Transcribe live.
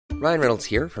Ryan Reynolds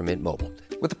here from Mint Mobile.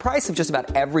 With the price of just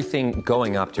about everything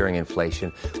going up during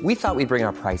inflation, we thought we'd bring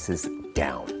our prices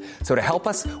down. So to help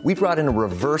us, we brought in a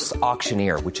reverse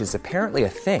auctioneer, which is apparently a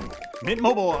thing. Mint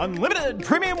Mobile Unlimited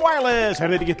Premium Wireless. How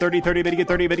to get 30, 30, bit to get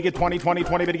 30, bit to get 20, 20,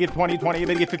 20, bit to get 20, 20,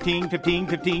 bit to get 15, 15,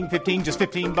 15, 15, just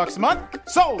 $15 a month?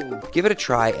 Sold! Give it a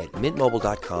try at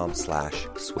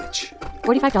mintmobile.com/switch.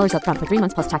 $45 up front for 3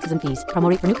 months plus taxes and fees. Promo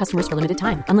rate for new customers for limited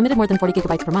time. Unlimited more than 40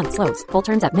 gigabytes per month. Slows full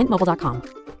terms at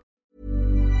mintmobile.com.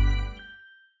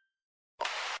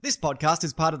 This podcast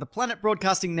is part of the Planet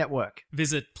Broadcasting Network.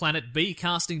 Visit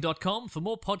planetbcasting.com for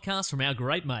more podcasts from our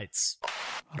great mates.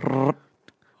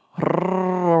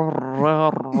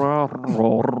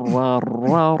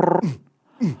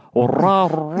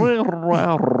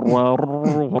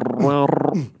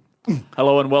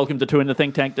 Hello and welcome to Two in the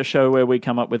Think Tank, the show where we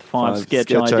come up with five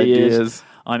sketch ideas.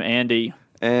 I'm Andy.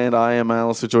 And I am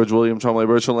Alistair George William Chomley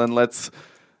Birchall, and let's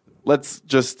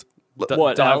just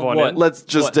dive on in. Let's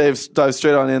just dive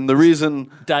straight on in. The reason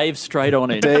Dave straight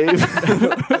on in. Dave,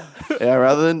 yeah,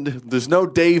 rather than there's no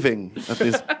daving at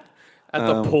this at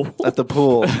the pool. At the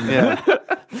pool, yeah,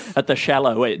 at the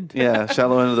shallow end. Yeah,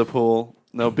 shallow end of the pool.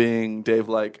 No being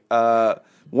Dave-like.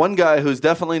 One guy who's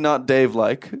definitely not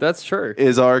Dave-like. That's true.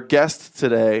 Is our guest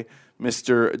today,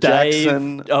 Mr. Dave.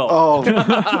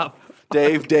 Jackson.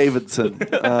 Dave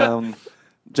Davidson.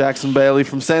 Jackson Bailey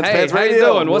from Sans Pants Radio. How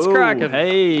you doing? What's cracking?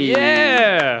 Hey.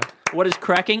 Yeah. What is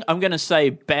cracking? I'm going to say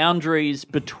boundaries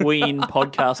between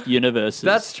podcast universes.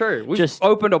 That's true. We've just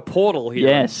opened a portal here.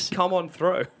 Yes. Come on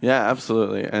through. Yeah,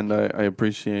 absolutely. And I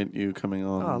appreciate you coming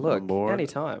on board.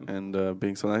 Anytime. And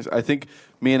being so nice. I think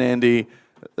me and Andy,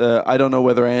 I don't know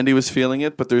whether Andy was feeling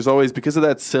it, but there's always, because of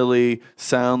that silly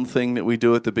sound thing that we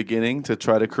do at the beginning to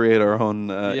try to create our own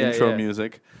intro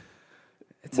music.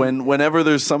 Whenever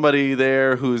there's somebody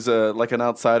there who's like an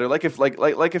outsider, like if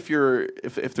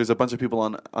there's a bunch of people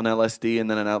on LSD and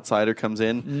then an outsider comes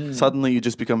in, suddenly you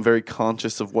just become very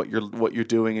conscious of what you're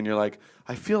doing, and you're like,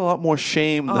 I feel a lot more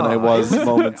shame than I was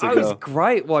moments ago. I was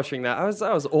great watching that. I was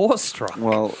awestruck.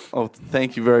 Well,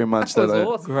 thank you very much. That was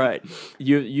awesome. Great.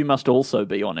 You must also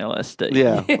be on LSD.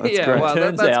 Yeah, that's great. Well,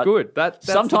 that's good. That's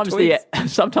sometimes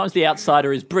the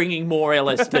outsider is bringing more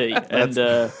LSD,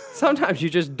 and sometimes you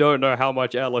just don't know how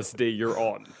much LSD you're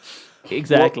on.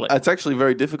 Exactly. Well, it's actually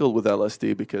very difficult with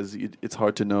LSD because it's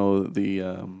hard to know the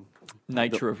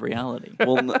nature of reality.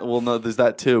 Well, no, there's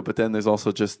that too, but then there's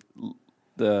also just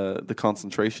the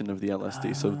concentration of the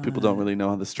LSD, so people don't really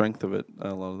know the strength of it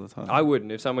a lot of the time. I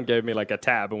wouldn't. If someone gave me like a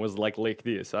tab and was like, lick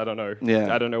this, I don't know.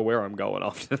 Yeah. I don't know where I'm going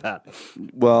after that.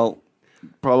 Well,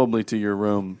 probably to your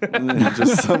room,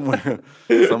 just somewhere.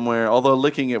 Although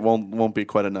licking it won't be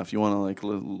quite enough. You want to like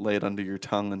lay it under your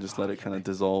tongue and just let it kind of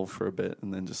dissolve for a bit,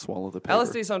 and then just swallow the paper.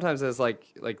 LSD sometimes is like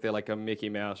they're like a Mickey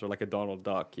Mouse or like a Donald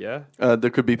Duck. Yeah. There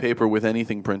could be paper with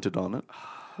anything printed on it.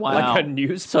 Wow. Like a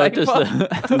newspaper?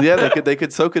 Yeah, they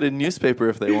could soak it in newspaper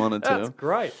if they wanted to. That's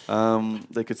great.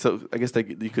 They could I guess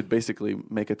you could basically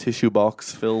make a tissue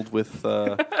box filled with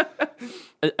an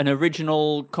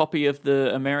original copy of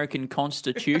the American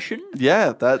Constitution.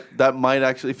 Yeah, that might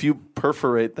actually, if you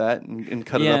perforate that and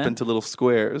cut it up into little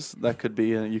squares, that could be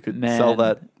you could sell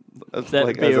that. On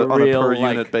a per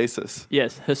unit basis.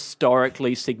 Yes,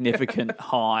 historically significant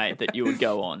high that you would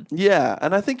go on. Yeah,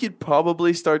 and I think you'd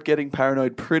probably start getting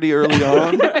paranoid pretty early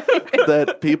on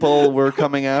that people were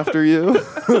coming after you.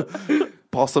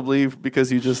 Possibly because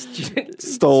you just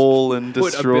stole and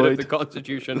destroyed. Put a bit of the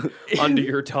Constitution under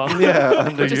your tongue. Yeah,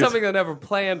 which is something they never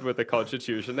planned with the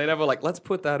Constitution. They never let's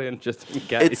put that in just in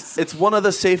case. It's one of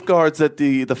the safeguards that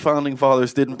the founding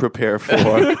fathers didn't prepare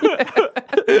for.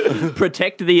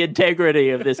 Protect the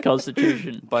integrity of this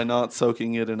Constitution by not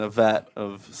soaking it in a vat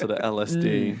of sort of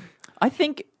LSD. I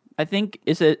think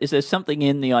is there something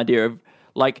in the idea of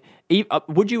like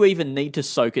would you even need to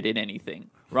soak it in anything,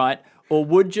 right? Or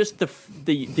would just the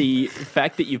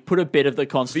fact that you've put a bit of the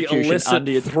Constitution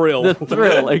under your thrill, the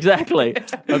thrill exactly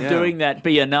of doing that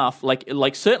be enough?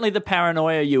 Like certainly the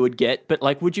paranoia you would get, but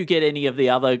like would you get any of the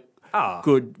other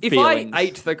good feelings? If I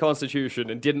ate the Constitution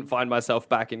and didn't find myself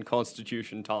back in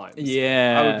Constitution times,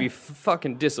 yeah, I would be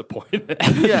fucking disappointed.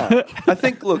 Yeah, I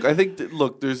think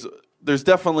there's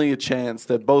definitely a chance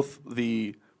that both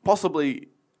the possibly.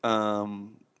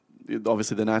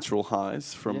 Obviously, the natural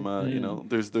highs from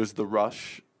there's the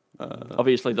rush.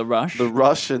 Obviously, the rush. The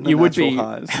rush and the natural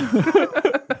highs.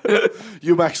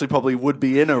 You actually probably would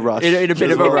be in a rush. In a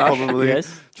bit of a rush, probably,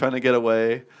 yes. Trying to get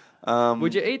away.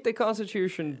 Would you eat the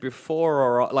Constitution before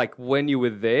or like when you were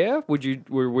there? Would you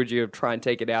try and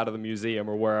take it out of the museum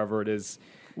or wherever it is?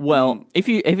 Well, if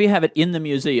you have it in the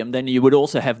museum, then you would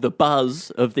also have the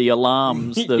buzz of the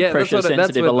alarms, the Yeah,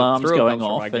 pressure-sensitive where the alarms thrill going comes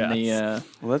from, off, I and the. guess.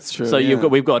 Well, that's true. So yeah.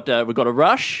 we've got a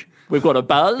rush, we've got a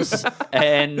buzz,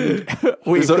 and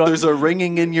there's a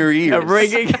ringing in your ears. a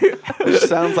ringing. Which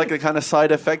sounds like the kind of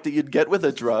side effect that you'd get with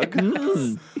a drug.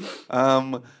 And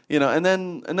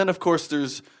then of course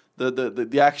there's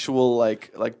the actual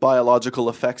like biological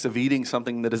effects of eating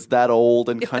something that is that old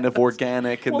and kind of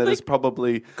organic and Well, that is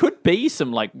probably Could be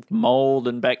some like mold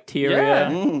and bacteria.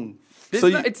 Yeah. So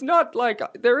It's not like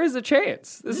there is a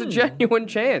chance. There's a genuine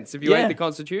chance. If you Yeah. ate the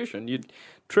Constitution, you'd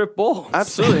trip balls.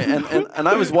 absolutely. and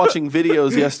I was watching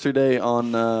videos yesterday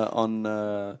on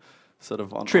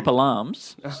Trip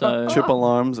alarms. So trip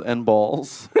alarms and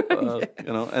balls,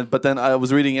 but then I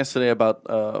was reading yesterday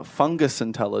about fungus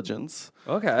intelligence,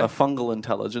 Okay. Fungal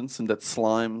intelligence, and that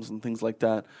slimes and things like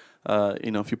that.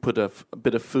 If you put a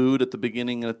bit of food at the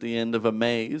beginning and at the end of a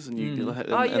maze, and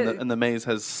and the maze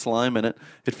has slime in it,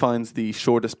 it finds the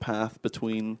shortest path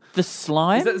between. the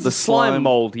slime. Is that the the slime slime-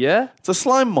 mold, yeah? It's a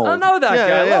slime mold. I know that Yeah,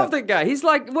 guy. yeah, I yeah. love that guy. He's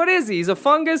like, what is he? He's a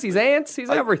fungus. He's ants.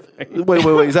 He's everything. Wait.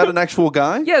 Is that an actual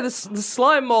guy? Yeah, the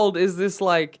slime mold is this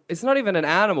like, it's not even an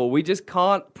animal. We just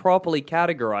can't properly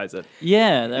categorize it.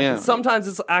 yeah. Yeah. Sometimes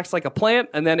it acts like a plant,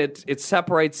 and then it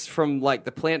separates from like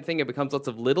the plant thing. It becomes lots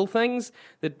of little things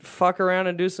that fuck around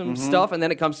and do some stuff, and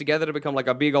then it comes together to become like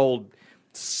a big old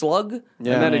slug, and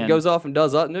then Man. it goes off and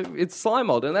does that. And it's slime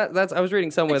mold, and that's I was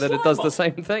reading somewhere that it does the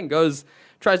same thing.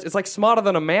 It's like smarter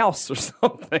than a mouse or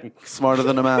something. Smarter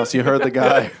than a mouse. You heard the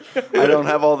guy. I don't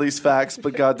have all these facts,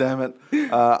 but goddamn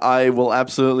it, I will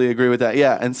absolutely agree with that.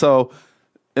 Yeah, and so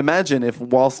imagine if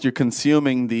whilst you're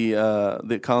consuming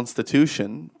the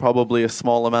Constitution, probably a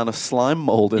small amount of slime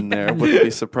mold in there. Wouldn't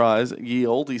be surprised. Ye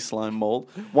olde slime mold,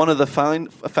 one of the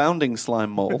founding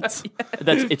slime molds.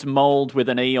 It's mold with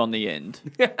an E on the end.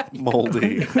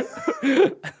 Moldy.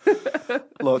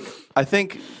 Look, I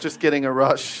think just getting a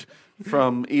rush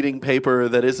from eating paper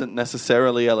that isn't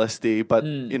necessarily LSD, but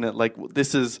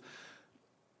this is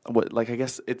what, like, I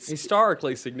guess it's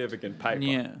Historically significant paper.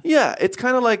 Yeah. it's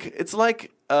kind of like it's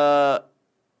like a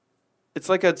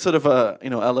sort of a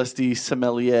LSD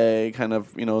sommelier kind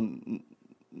of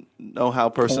know-how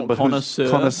person, but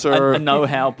connoisseur, a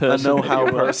know-how person, a know-how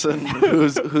person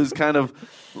who's kind of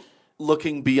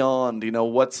looking beyond,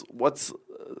 what's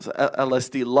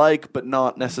LSD like, but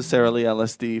not necessarily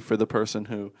LSD for the person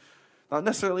who not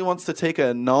necessarily wants to take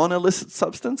a non-illicit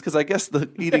substance, because I guess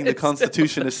eating the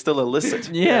Constitution is still illicit.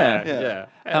 Yeah.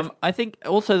 I think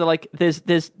also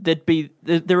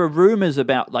there are rumors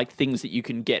about like things that you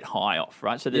can get high off,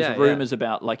 right? So there's rumors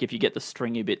about like if you get the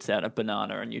stringy bits out of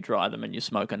banana and you dry them and you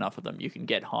smoke enough of them, you can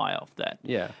get high off that.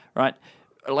 Yeah. Right?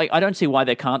 Like I don't see why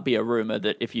there can't be a rumor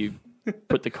that if you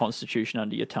put the Constitution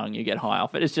under your tongue, you get high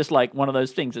off it. It's just like one of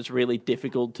those things that's really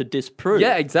difficult to disprove.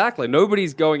 Yeah, exactly.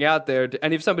 Nobody's going out there,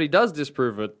 and if somebody does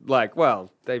disprove it, like,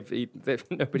 well,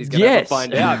 nobody's going to ever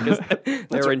find out because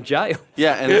they're in jail.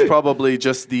 Yeah, and it's probably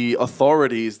just the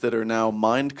authorities that are now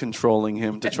mind controlling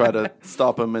him to try to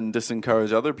stop him and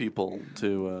disencourage other people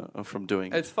from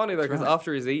doing it. It's funny though, because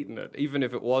after he's eaten it, even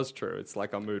if it was true, it's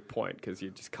like a moot point because you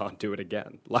just can't do it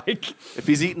again. Like, If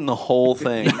he's eaten the whole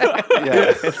thing,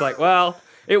 it's like, well,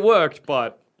 it worked,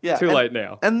 but too and- late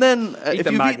now. And then Eat if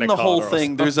the you've Magna eaten the whole Carta or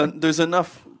thing, there's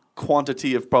enough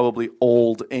quantity of probably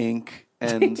old ink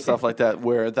and stuff like that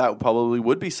where that probably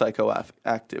would be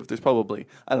psychoactive. There's probably,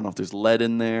 I don't know if there's lead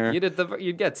in there.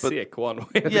 You'd get sick one way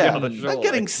or the Yeah, other. not surely.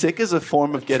 getting sick is a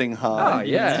form of getting high. Oh,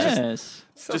 yeah. Yes.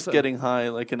 Just getting high,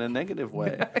 like in a negative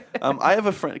way. I have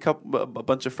a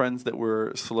bunch of friends that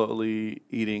were slowly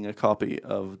eating a copy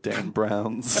of Dan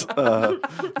Brown's Da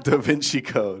Vinci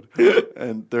Code,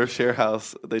 and their share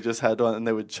house. They just had one, and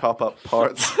they would chop up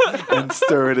parts and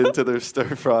stir it into their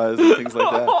stir fries and things like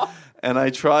that. And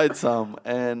I tried some,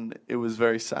 and it was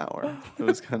very sour. It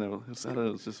was kind of, I don't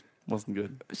know, it just wasn't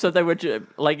good. So they were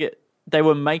they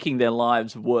were making their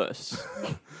lives worse,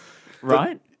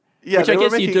 right? Yeah, Which I they were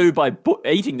guess you making- do by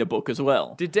eating the book as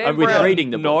well. Did Dan with Brown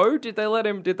reading the book. know? Did they let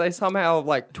him? Did they somehow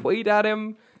like tweet at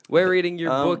him? We're eating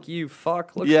your book, you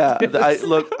fuck. Look Yeah, at this.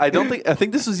 I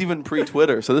think this was even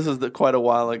pre-Twitter, so this is quite a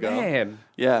while ago. Man.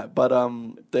 Yeah, but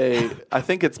I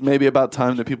think it's maybe about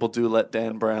time that people do let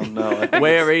Dan Brown know. I think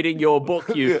We're eating your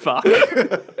book, you fuck.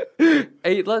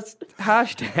 Hey, let's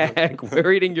hashtag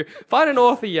we're eating your. Find an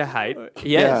author you hate.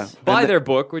 Yes. Buy their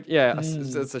book. Which,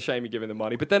 it's a shame you're giving them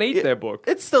money, but then eat their book.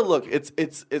 it's still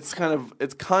it's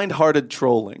kind-hearted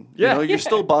trolling. Yeah, you're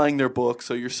still buying their book,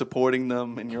 so you're supporting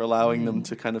them and you're allowing them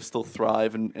to kind of still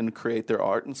thrive and create their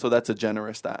art, and so that's a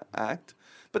generous act.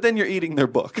 But then you're eating their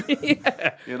book,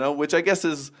 which I guess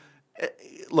is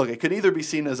look, it could either be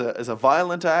seen as a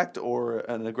violent act or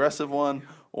an aggressive one,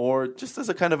 or just as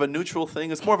a kind of a neutral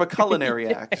thing. It's more of a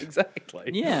culinary act.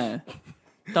 Exactly. Yeah.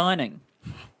 Dining.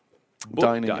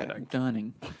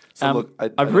 Dining. So look,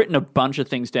 I've written a bunch of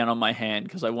things down on my hand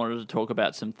because I wanted to talk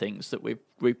about some things that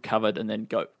we've covered and then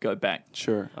go back.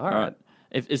 Sure. All right.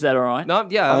 Is that all right? No,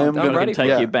 yeah, I'm I'm ready. going to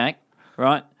take you back.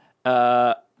 Right.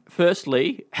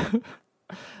 Firstly,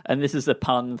 and this is a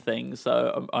pun thing,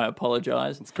 so I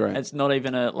apologize. It's great. It's not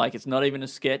even a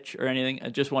sketch or anything. I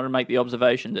just wanted to make the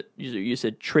observation that you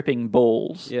said tripping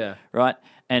balls. Yeah. Right.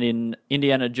 And in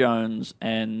Indiana Jones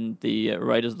and the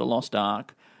Raiders of the Lost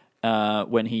Ark,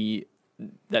 when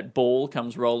that ball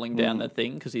comes rolling down the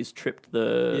thing because he's tripped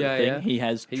the thing.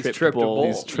 Yeah. He's tripped a ball.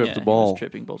 He's tripped a He ball. was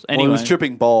tripping balls. Well, Anyway, he was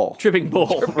tripping ball. tripping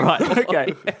ball. Right.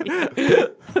 Okay.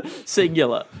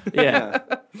 Singular. Yeah.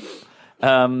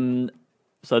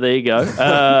 So there you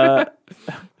go.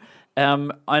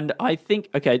 And I think,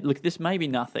 okay, look, this may be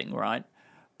nothing, right?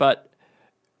 But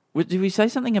did we say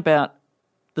something about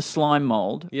the slime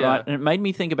mold? Yeah. Right? And it made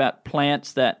me think about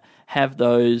plants that have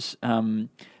those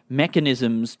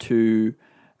mechanisms to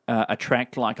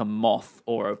attract like a moth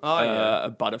or a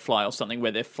butterfly or something,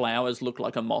 where their flowers look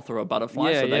like a moth or a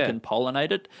butterfly, so they can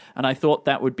pollinate it. And I thought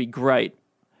that would be great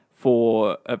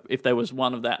for if there was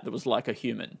one of that was like a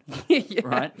human,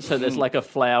 right? So there's like a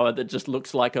flower that just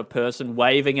looks like a person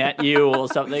waving at you or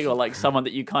something, or like someone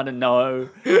that you kind of know,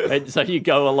 and so you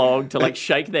go along to like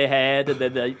shake their hand, and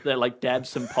then they like dab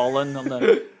some pollen on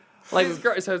the. Like, it's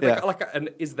great. So it's like an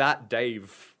is that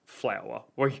Dave flower?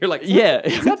 Where you're like, Yeah.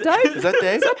 is that Dave? Is that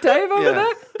Dave? Is that Dave over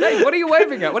there? Dave, what are you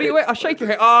waving at? What are you waving? I'll shake your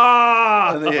hand.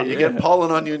 Ah! And then, you get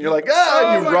pollen on you, and you're like,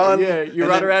 and you run. Yeah, you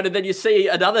run around and then you see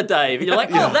another Dave. And you're like,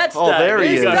 oh, that's Dave. There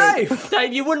he is. Dave.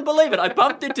 Dave, you wouldn't believe it. I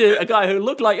bumped into a guy who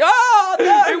looked like, oh,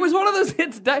 no. It was one of those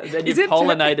hits, Dave. And then Is you it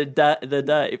pollinated the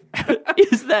Dave.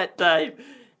 Is that Dave?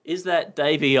 Is that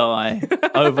Davey I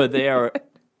over there?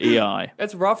 EI.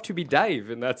 It's rough to be Dave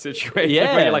in that situation.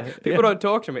 Yeah, where you're like, people don't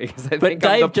talk to me because they But think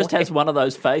I'm the Dave just plant. has one of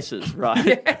those faces,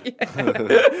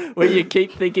 right? Where you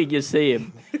keep thinking you see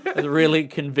him. It's really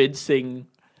convincing.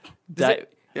 Does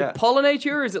it pollinate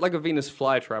you, or is it like a Venus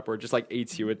flytrap where it just like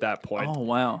eats you at that point? Oh,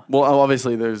 wow. Well,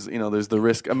 obviously, there's the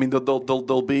risk. I mean,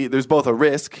 there's both a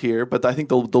risk here, but I think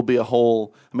there'll be a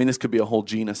whole. I mean, this could be a whole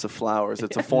genus of flowers.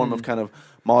 It's a form of kind of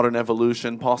modern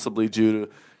evolution, possibly due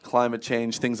to climate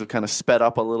change. Things have kind of sped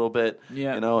up a little bit,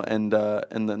 and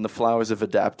then the flowers have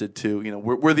adapted to,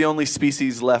 we're the only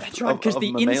species left. That's right, because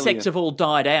the mammalia. insects have all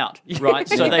died out, right?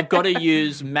 So they've got to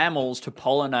use mammals to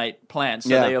pollinate plants,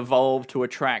 so they evolved to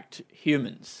attract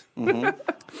humans. Mm-hmm.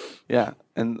 Yeah,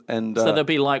 and So there'll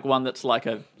be like one that's like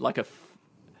a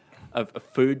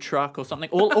food truck or something.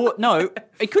 Or no,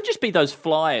 it could just be those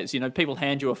flyers. People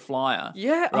hand you a flyer.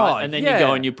 Yeah. Right? And then you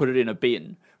go and you put it in a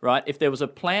bin, right? If there was a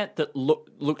plant that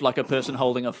looked like a person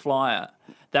holding a flyer,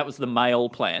 that was the male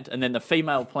plant. And then the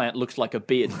female plant looks like a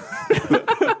bin.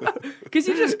 Because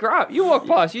you walk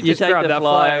past, you just take grab the that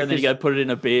flyer and then you go put it in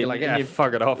a bin. You're like, and yeah,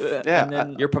 fuck it off. Yeah, and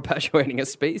then, You're perpetuating a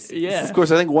species. yeah. Of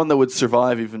course, I think one that would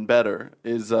survive even better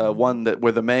is one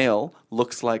where the male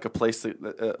looks like a place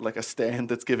like a stand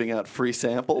that's giving out free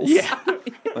samples. Yeah.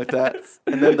 Like that,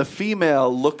 and then the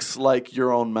female looks like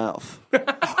your own mouth, and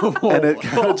it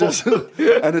kind of just,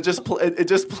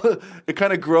 it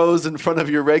kind of grows in front of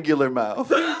your regular mouth.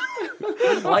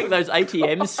 Like those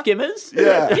ATM skimmers.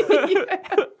 Yeah.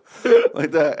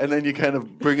 Like that, and then you kind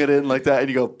of bring it in like that, and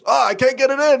you go, I can't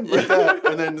get it in, like that.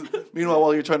 And then, meanwhile,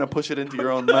 while you're trying to push it into your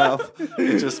own mouth,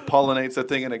 it just pollinates the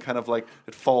thing, and it kind of like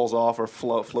it falls off or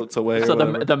floats away. So or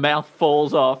whatever. the mouth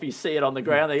falls off. You see it on the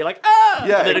ground. There, you're like, ah!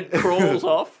 Yeah. And then it crawls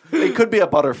off. It could be a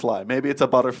butterfly. Maybe it's a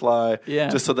butterfly, Yeah.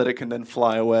 just so that it can then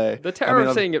fly away. The terror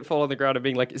of seeing it fall on the ground and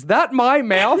being like, is that my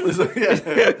mouth?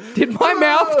 Yeah. Did my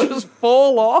mouth just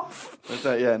fall off? Like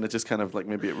that, yeah, and it just kind of like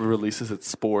maybe it releases its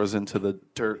spores into the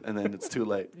dirt, and then it's too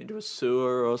late. Into a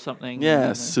sewer or something.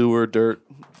 Yeah, sewer, dirt.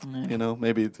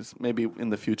 Maybe in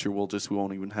the future we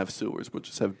won't even have sewers. We'll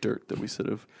just have dirt that we sort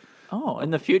of. Oh,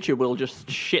 in the future we'll just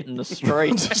shit in the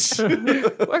street.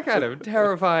 What kind of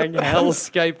terrifying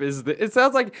hellscape is this? It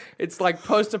sounds like it's like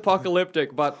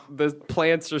post-apocalyptic, but the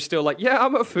plants are still like, yeah,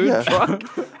 I'm a food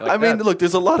truck. Like I mean, that. look,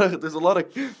 there's a lot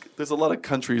of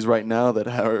countries right now that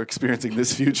are experiencing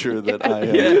this future that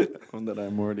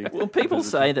I'm already. Well, people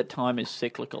say that time is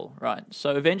cyclical, right?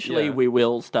 So eventually Yeah. we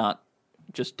will start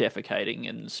just defecating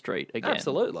in the street again.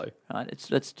 Absolutely. Right?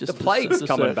 That's just The plague's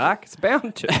coming surface. back. It's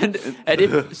bound to. And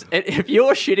if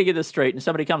you're shitting in the street and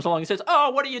somebody comes along and says,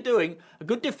 "Oh, what are you doing?" A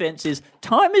good defense is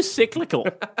time is cyclical.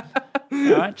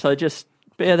 All right, so just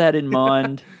bear that in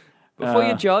mind. Before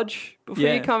you judge, before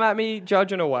yeah. you come at me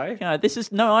judging away. This is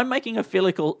I'm making a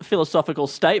philosophical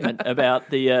statement about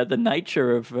the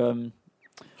nature of the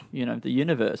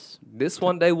universe. This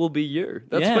one day will be you.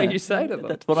 That's what you say to them.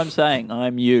 That's what I'm saying.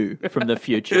 I'm you from the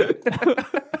future.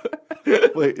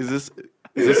 Wait, is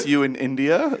this you in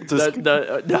India? No,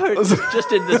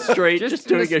 just in the street, just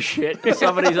doing a shit.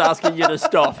 Somebody's asking you to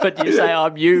stop, and you say,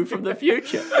 "I'm you from the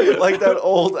future." Like that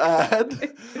old ad,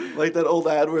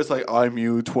 where it's like, "I'm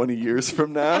you 20 years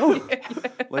from now."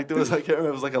 Like there was, I can't remember,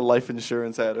 it was like a life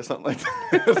insurance ad or something like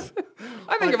that.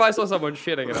 I think if I saw someone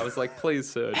shitting and I was like, "Please,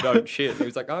 sir, don't shit," and he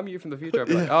was like, "I'm you from the future," I'd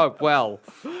be like, "Oh well,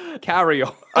 carry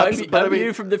on." I'm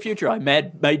you from the future. I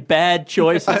made bad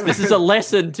choices. This is a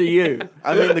lesson to you.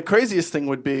 I mean, the craziest thing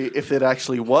would be if it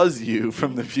actually was you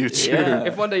from the future. Yeah.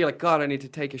 If one day you're like, "God, I need to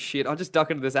take a shit," I'll just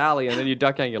duck into this alley, and then you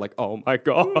duck out and you're like, "Oh my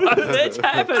God, It's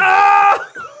happened.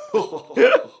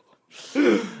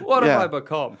 what have I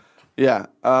become?" Yeah.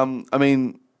 I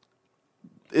mean,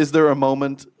 is there a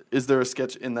moment? Is there a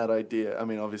sketch in that idea? I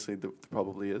mean, obviously there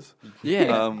probably is.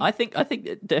 Yeah, I think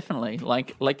it definitely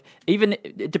like even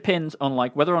it depends on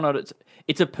like whether or not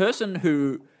it's a person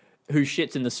who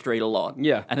shits in the street a lot,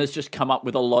 and has just come up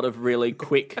with a lot of really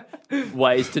quick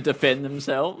ways to defend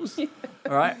themselves.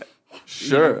 All right,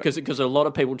 Sure, because a lot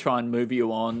of people try and move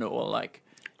you on or like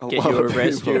get you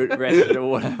arrested or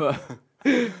whatever.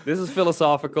 This is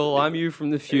philosophical. I'm you from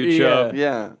the future.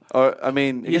 Yeah. Or I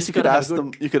mean, Yes, you could ask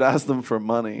them. You could ask them for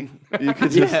money. You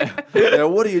could just.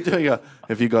 What are you doing?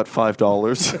 Have you got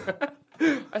 $5?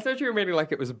 I thought you were meaning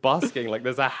like it was busking. Like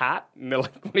there's a hat, and they're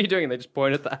like, "What are you doing?" And they just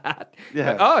point at the hat.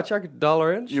 Yeah. Like, oh, chuck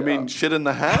 $1 in. You mean shit in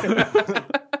the hat?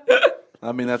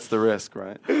 I mean, that's the risk,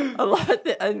 right? I like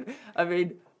that. I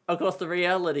mean, of course, the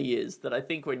reality is that I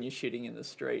think when you're shitting in the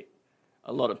street,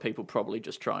 a lot of people probably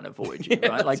just try and avoid you,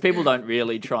 right? Like people don't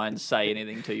really try and say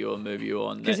anything to you or move you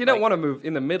on. Because you don't want to move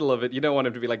in the middle of it. You don't want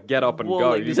him to be like, "Get up and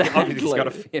go." Exactly. You just got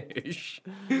to finish.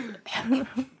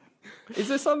 Is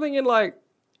there something in like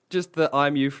just the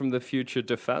 "I'm you from the future"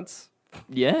 defense?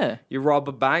 Yeah. You rob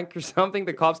a bank or something,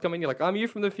 the cops come in, you're like, "I'm you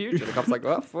from the future." The cop's like,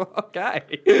 "Oh,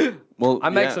 okay." Well, I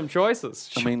make some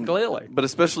choices. I mean, clearly. But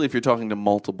especially if you're talking to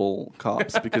multiple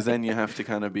cops, because then you have to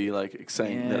kind of be like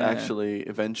saying that Yeah. actually,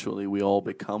 eventually, we all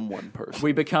become one person.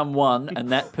 We become one, and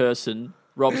that person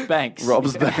robs banks.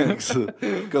 Robs banks,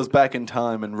 goes back in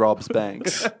time and robs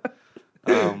banks.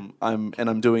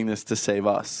 I'm doing this to save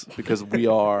us because we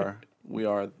are. We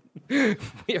are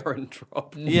in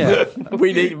trouble. Yeah,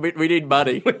 we need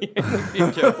money.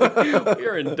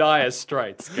 We're in dire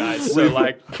straits, guys. So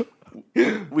like,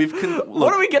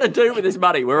 what are we going to do with this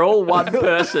money? We're all one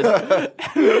person.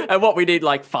 And what we need,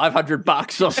 like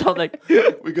 $500 or something.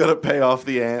 we got to pay off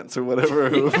the ants or whatever.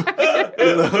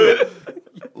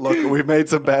 Look, we made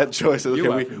some bad choices.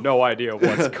 you have no idea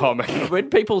what's coming. When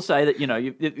people say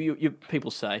that, people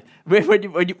say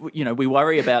when we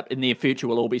worry about in the future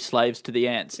we'll all be slaves to the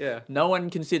ants. Yeah. No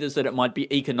one considers that it might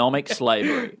be economic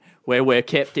slavery, where we're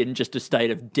kept in just a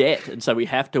state of debt, and so we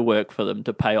have to work for them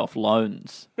to pay off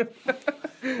loans.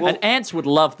 And ants would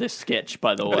love this sketch,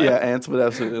 by the way. Yeah, ants would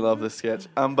absolutely love this sketch.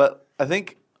 But I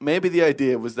think maybe the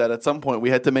idea was that at some point we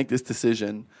had to make this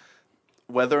decision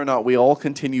whether or not we all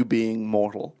continue being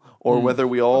mortal, or whether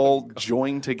we all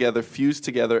join together, fuse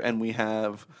together, and we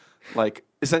have like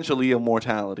essentially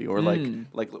immortality, or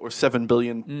or 7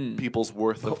 billion people's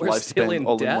worth of We're still lifespan in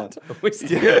all debt. in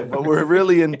one. But we're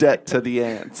really in debt to the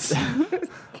ants.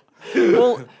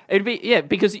 Well, it'd be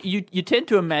because you tend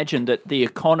to imagine that the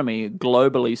economy,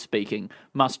 globally speaking,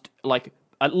 must like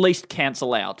at least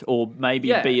cancel out or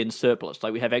maybe be in surplus.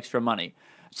 Like we have extra money.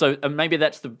 So maybe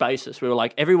that's the basis. We were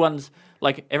like, everyone's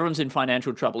in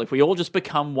financial trouble. If we all just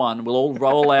become one, we'll all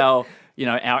roll our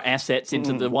assets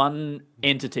into the one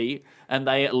entity, and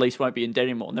they at least won't be in debt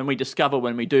anymore. And then we discover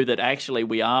when we do that actually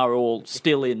we are all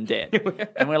still in debt,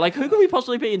 and we're like, who could we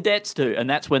possibly be in debts to? And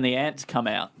that's when the ants come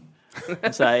out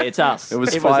and say, it's us. It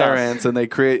was fire us. ants, and they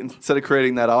instead of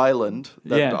creating that island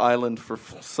for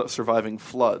surviving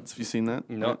floods. Have you seen that?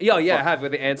 No. Yeah, I have,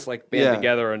 with the ants like band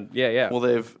together and Well,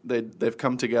 they've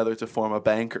come together to form a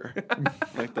banker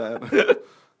like that.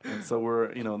 And so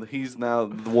they're now the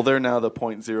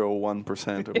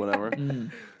 0.01% or whatever,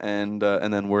 and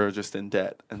then we're just in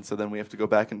debt, and so then we have to go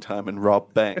back in time and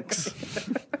rob banks.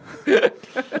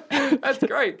 That's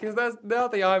great, because that's now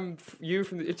the "I'm you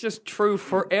from." It's just true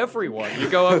for everyone. You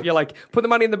go up, you're like, "Put the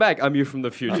money in the bank. I'm you from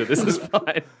the future. This is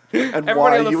fine." And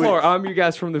everybody on the floor, I'm you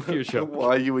guys from the future.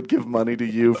 Why you would give money to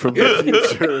you from the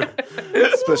future,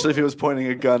 especially if he was pointing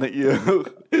a gun at you?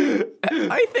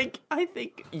 I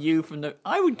think you from the.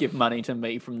 I would give money to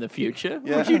me from the future.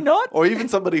 Would you not? Or even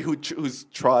somebody who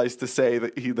tries to say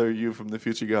that they're you from the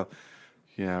future. You go,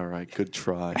 yeah, all right, good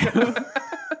try.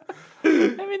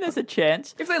 I mean, there's a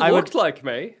chance. If they looked like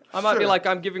me, I might be like,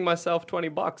 I'm giving myself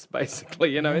 $20,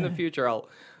 basically. In the future, I'll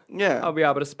be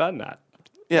able to spend that.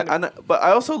 Yeah, but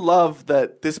I also love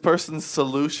that this person's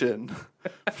solution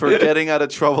for getting out of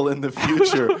trouble in the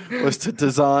future was to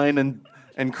design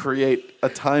and create a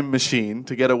time machine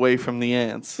to get away from the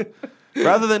ants.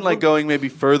 Rather than like going maybe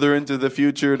further into the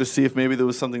future to see if maybe there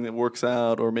was something that works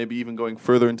out, or maybe even going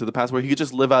further into the past where he could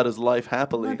just live out his life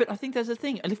happily. No, but I think there's a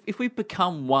thing. And if we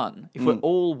become one, if we're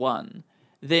all one,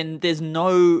 then there's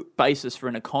no basis for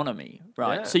an economy,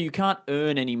 right? Yeah. So you can't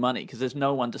earn any money because there's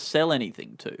no one to sell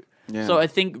anything to. Yeah. So I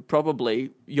think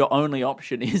probably your only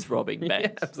option is robbing banks.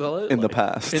 Yeah, absolutely. In the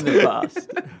past. In the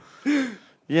past.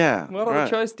 Yeah. What other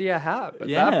choice do you have at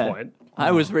Yeah. that point?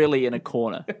 I was really in a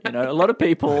corner. A lot of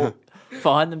people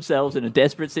find themselves in a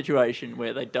desperate situation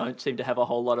where they don't seem to have a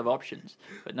whole lot of options,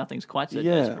 but nothing's quite so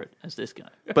desperate as this guy.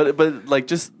 But like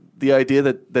just the idea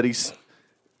that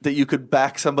you could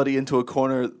back somebody into a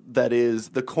corner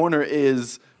the corner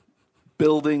is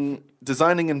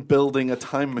designing and building a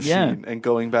time machine and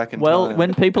going back in time. Well,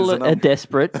 when people are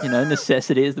desperate,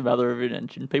 necessity is the mother of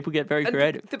invention. People get very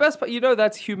creative. The best part,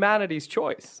 that's humanity's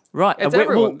choice. Right. It's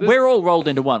everyone. We're all rolled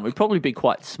into one. We'd probably be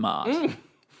quite smart.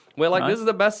 We're like, Right. this is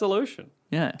the best solution.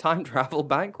 Yeah. Time travel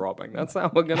bank robbing. That's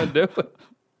how we're going to do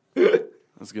it.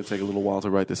 It's going to take a little while to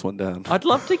write this one down. I'd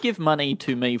love to give money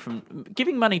to me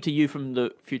giving money to you from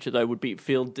the future though would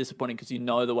feel disappointing because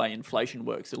the way inflation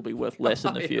works, it'll be worth less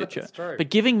in the future. That's true. But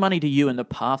giving money to you in the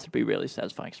past would be really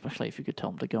satisfying, especially if you could tell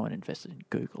them to go and invest it in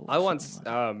Google. I once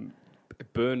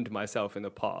burned myself in the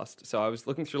past. So I was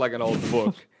looking through like an old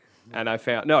book and I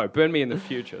found, burned me in the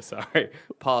future, sorry.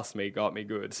 Past me got me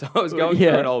good. So I was going through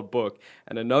an old book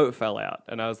and a note fell out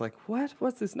and I was like, what?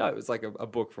 What's this note? It was like a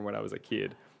book from when I was a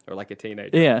kid. Or like a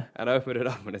teenager. Yeah. And I opened it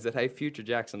up and it said, hey, Future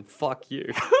Jackson, fuck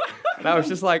you. And I was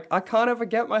just like, I can't ever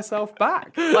get myself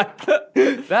back. Like,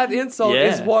 that insult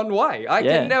is one way. I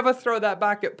can never throw that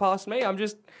back at past me.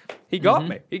 He got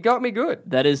me. He got me good.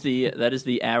 That is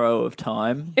the arrow of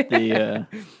time. The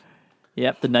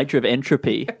nature of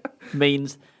entropy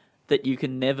means that you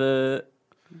can never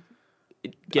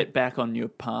get back on your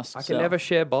past I self. can never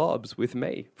share barbs with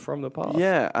me from the past.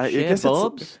 Yeah, I Share guess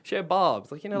bobs? Share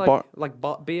barbs. Like,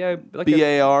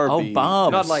 B-A-R-B.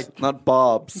 Barbs. Not like Not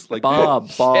bobs. Like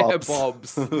Bobs. share bobs.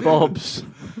 bobs. Bobs.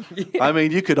 I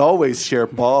mean, you could always share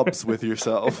bobs with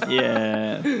yourself.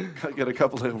 Yeah. Get a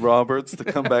couple of Roberts to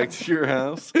come back to your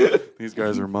house. These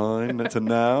guys are mine to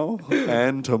now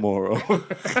and tomorrow.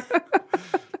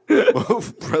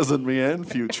 Both present me and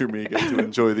future me get to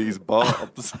enjoy these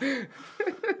bobs.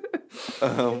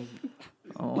 Oh,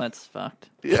 that's fucked.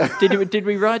 Yeah. Did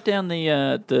we write down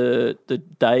the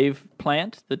Dave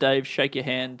plant? The Dave shake your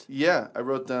hand. Yeah, I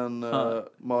wrote down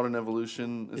modern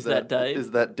evolution. Is that Dave?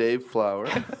 Is that Dave flower?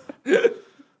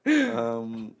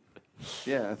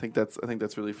 Yeah, I think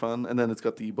that's really fun. And then it's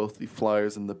got both the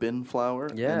flyers and the bin flower,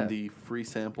 and the free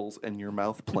samples and your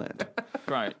mouth plant.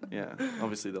 Right. Yeah,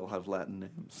 obviously they'll have Latin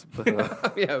names, but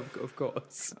Yeah, of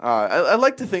course. I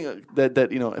like to think that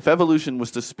if evolution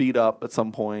was to speed up at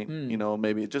some point,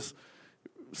 maybe just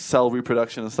cell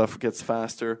reproduction and stuff gets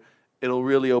faster, it'll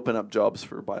really open up jobs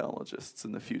for biologists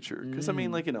in the future. Because I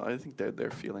mean, I think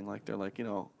they're feeling like they're like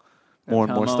more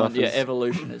and more stuff. Yeah, is,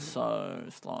 evolution is so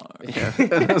slow.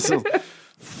 Yeah. So,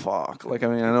 fuck. I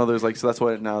know there's so that's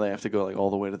why now they have to go all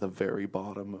the way to the very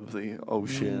bottom of the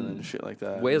ocean and shit like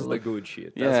that. Where's the good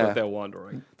shit? That's what they're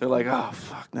wondering. They're like, oh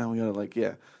fuck, now we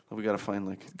gotta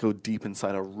find go deep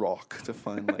inside a rock to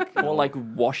find Or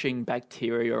washing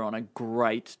bacteria on a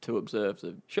grate to observe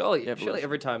the Surely evolution.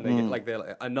 every time they get they're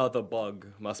like, another bug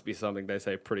must be something they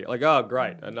say pretty oh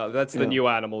great, that's the new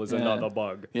animal is another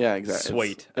bug. Yeah, exactly.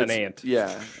 Sweet, an ant.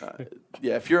 Yeah,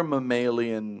 yeah. If you're a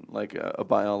mammalian, a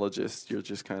biologist, you're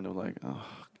just kind of like, oh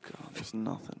god, there's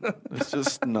nothing. There's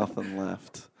just nothing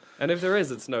left. And if there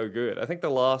is, it's no good. I think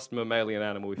the last mammalian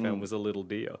animal we found was a little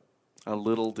deer. A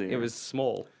little deer. It was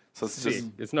small. So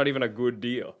it's not even a good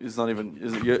deer. It's not even.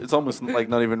 It's almost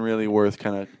not even really worth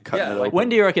kind of cutting it open. When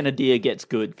do you reckon a deer gets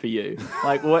good for you?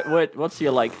 What's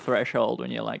your threshold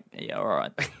when you're like, yeah, all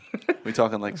right? We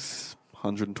talking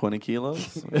 120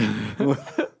 kilos?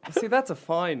 See, that's a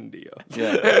fine deer.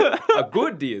 Yeah. A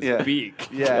good deer is big.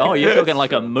 Yeah. Oh, you're talking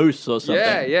like a moose or something.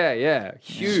 Yeah.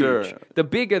 Huge. Sure. The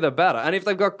bigger, the better. And if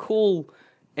they've got cool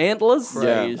antlers,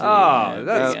 Crazy. oh,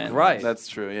 that's Yeah. great. That's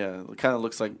true. Yeah. It kind of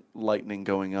looks like lightning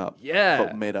going up. Yeah.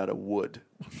 But made out of wood.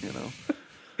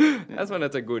 That's when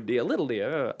it's a good deer. Little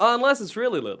deer. Unless it's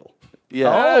really little. Yeah.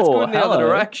 That's good in the other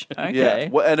direction. Okay. Yeah.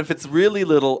 Well, and if it's really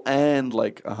little and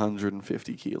like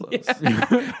 150 kilos.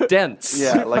 Dense.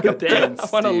 Yeah, like a dense I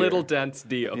want a deer. little dense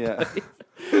deer. Yeah.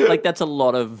 Like that's a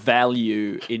lot of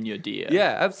value in your deer.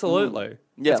 Yeah, absolutely.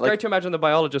 Yeah, It's like- great to imagine the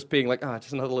biologist being like,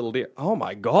 just another little deer. Oh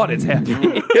my God, it's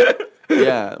heavy.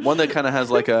 Yeah, one that kind of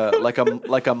has like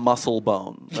a muscle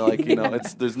bone. Like, you know,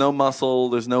 there's no muscle,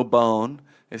 there's no bone.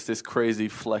 It's this crazy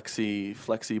flexy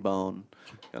bone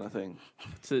kind of thing.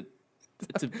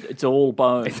 It's all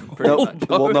bone. pretty much.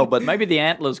 Well, no, but Maybe the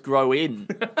antlers grow in,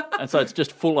 and so it's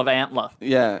just full of antler.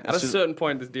 yeah, At a it's just, certain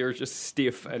point, this deer is just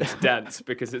stiff and dense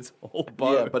because it's all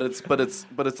bone. yeah, but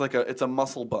it's like a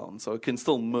muscle bone, so it can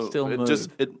still move.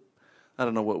 I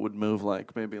don't know what would move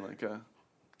like. Maybe like a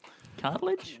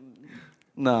Cartilage?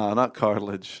 no, not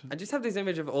cartilage. I just have this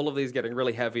image of all of these getting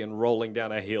really heavy and rolling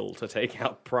down a hill to take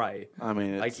out prey. I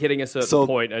mean, Like it's, hitting a certain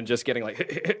point and just getting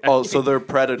like. oh, so they're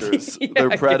predators. Yeah,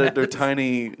 They're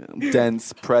tiny,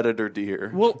 dense predator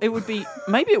deer. Well, it would be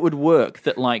maybe it would work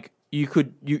that like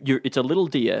it's a little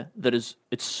deer that it's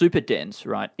super dense,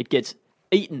 right? It gets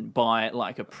eaten by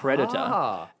like a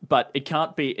predator, but it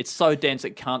can't be. It's so dense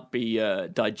it can't be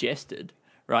digested,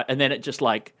 right? And then it just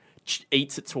like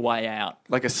eats its way out.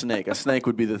 Like a snake. A snake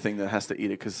would be the thing that has to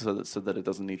eat it so that it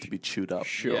doesn't need to be chewed up.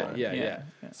 Sure. Yeah.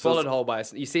 Swallowed whole by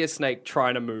you see a snake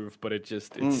trying to move, but it's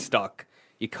stuck.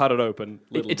 You cut it open,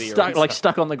 little It's deer.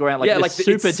 stuck on the ground. Like like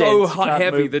super it's so dense, can't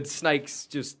heavy move. that snake's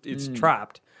it's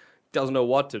trapped. Doesn't know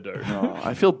what to do. Oh,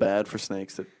 I feel bad for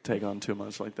snakes that take on too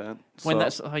much like that. When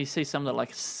So- that's you see some that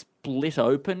like split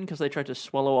open because they tried to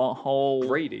swallow a whole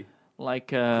Greedy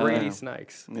greedy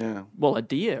snakes. yeah, Well, a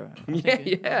deer.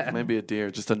 Yeah. maybe a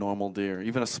deer, just a normal deer.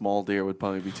 Even a small deer would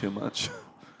probably be too much.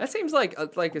 That seems like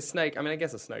a snake. I mean, I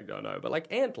guess a snake don't know, but like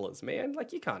antlers, man.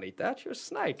 Like you can't eat that. You're a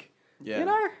snake. Yeah, You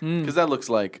know? because that looks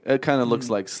like it kind of looks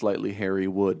like slightly hairy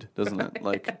wood, doesn't it?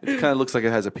 Like it kind of looks like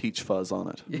it has a peach fuzz on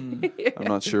it. I'm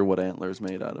not sure what antler is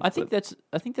made out of. I think but-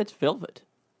 that's velvet.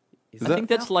 Is I that- think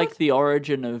that's like the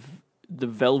origin of the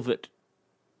velvet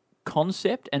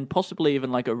concept, and possibly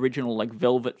even like original like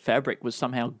velvet fabric was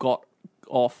somehow got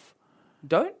off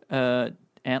Don't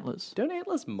antlers.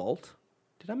 antlers molt?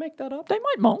 Did I make that up? They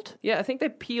might molt Yeah, I think they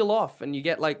peel off, and you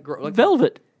get like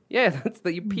velvet. Yeah, that's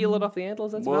that you peel it off the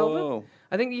antlers. That's Whoa. velvet.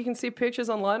 I think you can see pictures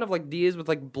online of like deers with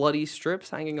like bloody strips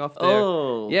hanging off their.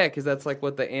 Oh. Yeah, because that's like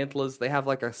what the antlers. They have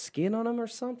like a skin on them or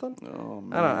something. Oh,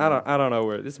 I don't know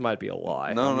where this might be a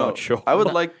lie. No, I'm no. not sure. I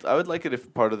would like it if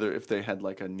if they had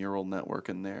like a neural network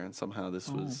in there and somehow this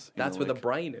was. That's where like, the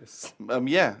brain is.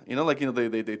 Yeah,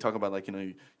 they talk about like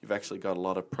you've actually got a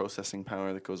lot of processing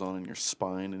power that goes on in your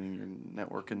spine and in your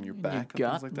network and your back and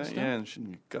gut things like and that. stuff? Yeah, and in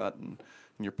your gut and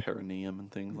your perineum and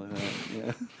things like that.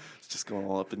 Yeah, it's just going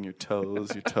all up in your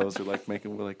toes. Your toes are like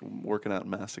working out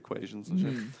math equations and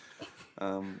shit.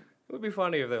 It would be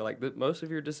funny if they're like most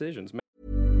of your decisions.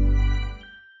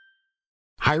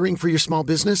 Hiring for your small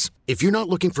business? If you're not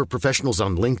looking for professionals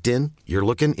on LinkedIn, you're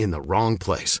looking in the wrong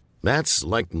place. That's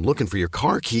like looking for your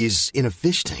car keys in a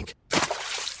fish tank.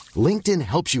 LinkedIn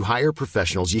helps you hire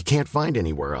professionals you can't find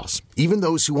anywhere else, even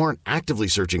those who aren't actively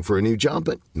searching for a new job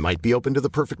but might be open to the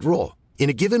perfect role. In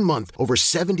a given month, over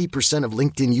 70% of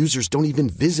LinkedIn users don't even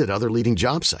visit other leading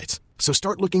job sites. So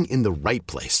start looking in the right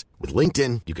place. With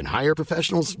LinkedIn, you can hire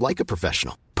professionals like a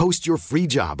professional. Post your free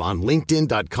job on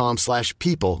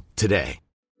linkedin.com/people today.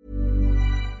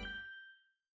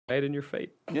 Made in your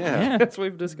feet. Yeah. That's what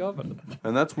we've discovered.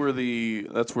 And that's where the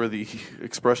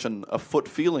expression "a foot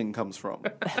feeling" comes from.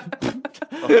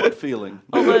 A foot feeling.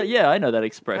 Oh, yeah, I know that I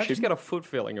expression. just got a foot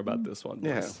feeling about this one.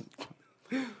 Yeah. boys.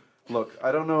 Look,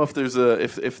 I don't know if there's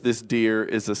if this deer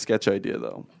is a sketch idea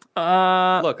though.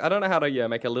 Look, I don't know how to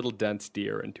make a little dense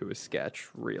deer into a sketch.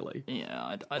 Really.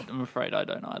 Yeah, I'm afraid I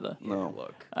don't either. No.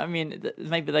 Look. I mean,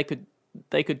 maybe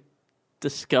they could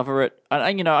discover it.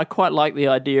 I quite like the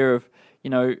idea of,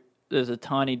 there's a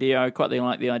tiny deer. I quite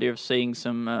like the idea of seeing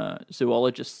some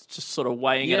zoologists just sort of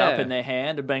weighing it up Yeah. in their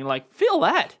hand and being like, "Feel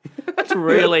that? That's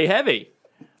really heavy."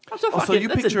 That's a So you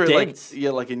that's a picture it dense.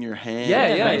 like in your hand. Yeah.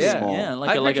 kinda small. Yeah,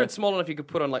 I picture it small enough you could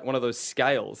put on like one of those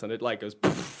scales and it like goes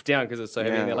poof down because it's so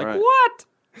heavy. Yeah, And they're like, right. what?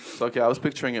 So, okay, I was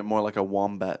picturing it more like a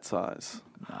wombat size.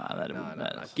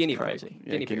 That's Guinea crazy.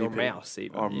 pig. Guinea pig or mouse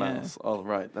even. Or mouse. Oh,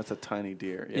 right. That's a tiny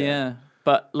deer. Yeah. Yeah,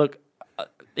 but look,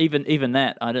 even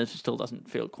that, still doesn't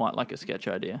feel quite like a sketch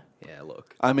idea. Yeah,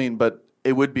 look. I mean, but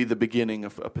it would be the beginning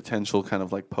of a potential kind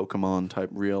of like Pokemon type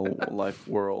real life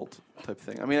world type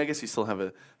thing. I mean, I guess you still have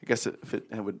it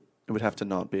would have to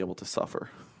not be able to suffer.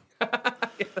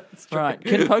 Right?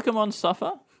 Can Pokemon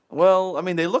suffer? Well, I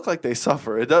mean, they look like they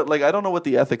suffer. It does, like I don't know what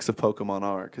the ethics of Pokemon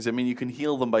are, because I mean, you can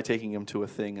heal them by taking them to a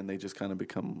thing, and they just kind of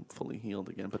become fully healed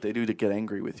again. But they do to get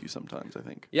angry with you sometimes, I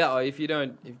think. Yeah, if you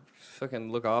don't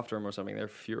fucking look after them or something, they're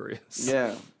furious.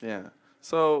 Yeah.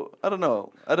 So I don't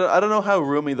know. I don't know how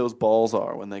roomy those balls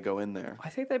are when they go in there. I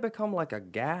think they become like a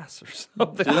gas or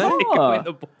something. Do they? In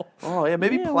the ball. Oh yeah,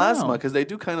 maybe plasma, because they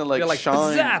do kind of like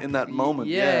shine zap! in that moment.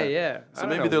 Yeah. So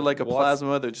maybe they're like a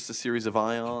plasma. They're just a series of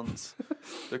ions.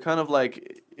 They're kind of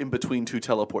like in between two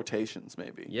teleportations,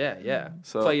 maybe. Yeah.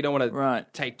 So you don't want to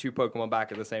take two Pokemon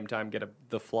back at the same time, get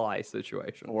the fly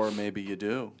situation. Or maybe you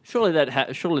do. Surely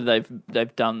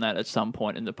they've done that at some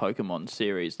point in the Pokemon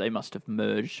series. They must have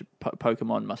merged.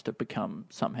 Pokemon must have become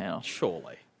somehow.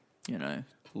 Surely.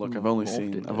 Look, I've only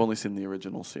seen the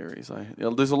original series.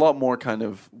 There's a lot more kind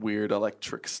of weird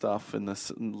electric stuff in this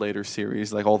later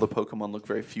series. Like all the Pokemon look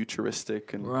very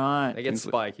futuristic and they get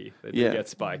spiky. They do get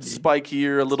spiky.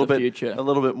 Spikier, a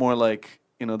little bit more like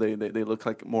they look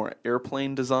like more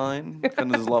airplane design. Kind of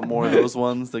there's a lot more of those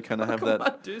ones. They kind of have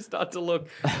that. Do start to look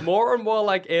more and more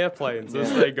like airplanes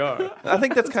as they go. I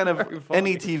think that's kind of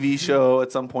any TV show.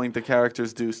 At some point, the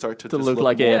characters do start to just look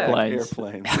like airplanes.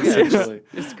 Essentially,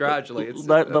 just gradually.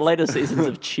 The later seasons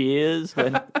of Cheers,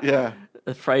 when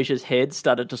Frasier's head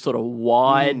started to sort of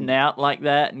widen out like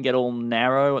that and get all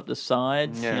narrow at the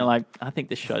sides. You're like, I think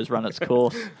this show's run its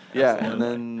course. And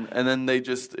then they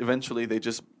just eventually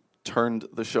turned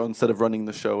the show, instead of running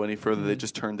the show any further, they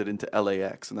just turned it into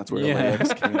LAX, and that's where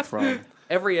LAX came from.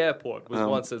 Every airport was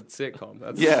once a sitcom.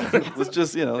 It was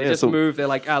just, They just moved. They're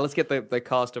like, let's get the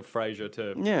cast of Frasier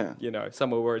to,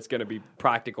 somewhere where it's going to be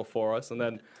practical for us, and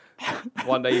then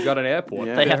one day you've got an airport.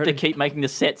 They have to keep making the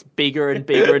sets bigger and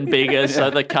bigger and bigger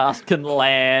so the cast can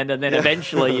land, and then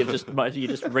eventually you just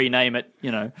rename it,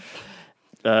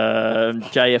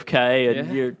 JFK,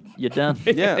 and you're done.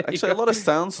 Actually, a lot of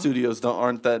sound studios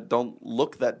don't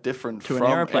look that different to from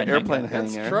an airplane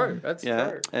hangar. That's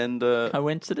true. And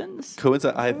coincidence?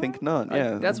 I think not.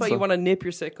 That's why you want to nip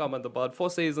your sitcom in the bud.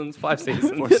 4 seasons, 5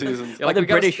 seasons. 4 seasons. Like the we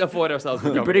British gotta avoid ourselves.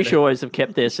 The British always have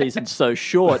kept their seasons so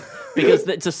short because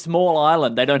it's a small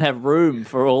island. They don't have room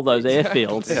for all those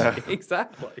airfields.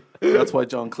 Exactly. That's why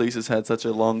John Cleese has had such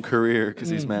a long career, because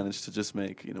he's managed to just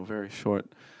make very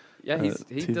short. Yeah, he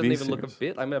doesn't even look a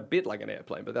bit like an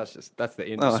airplane, but that's the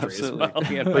industry as well.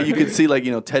 But you can see,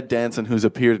 Ted Danson, who's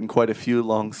appeared in quite a few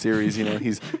long series.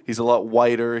 He's a lot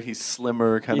whiter, he's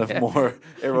slimmer, kind of more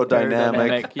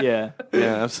aerodynamic. Yeah,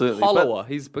 absolutely. Hollower.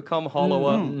 He's become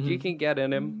hollower. You can get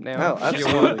in him now. Oh,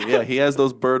 absolutely. Yeah, he has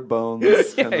those bird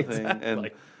bones kind of thing.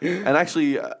 And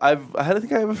actually, I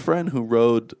think I have a friend who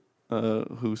rode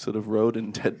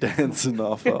in Ted Danson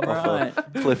off a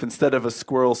cliff. Instead of a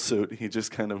squirrel suit, he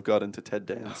just kind of got into Ted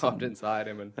Danson. Hopped inside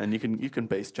him, and you can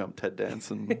base jump Ted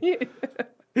Danson.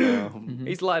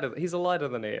 He's a lighter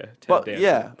than air Ted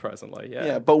Danson presently.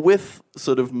 Yeah, but with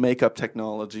sort of makeup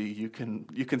technology, you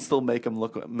can still make him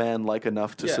look man-like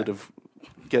enough to sort of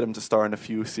get him to star in a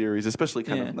few series, especially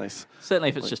kind of nice. Certainly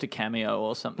if it's just a cameo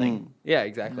or something. Yeah,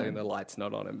 exactly, and the light's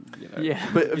not on him. Yeah.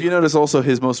 But if you notice also,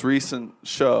 his most recent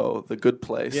show, The Good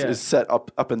Place, is set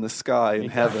up in the sky in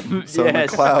heaven, so in the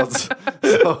clouds.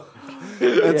 So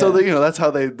that's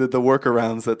how the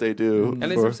workarounds that they do.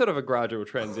 And it's sort of a gradual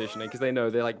transitioning, because they know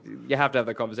they're like, you have to have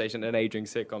the conversation, an aging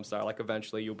sitcom star, like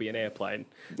eventually you'll be an airplane.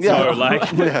 So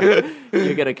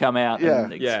you're going to come out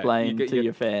and explain to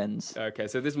your fans. Okay,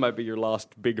 so this might be your last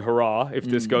big hurrah if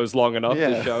this goes long enough,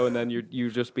 this show, and then you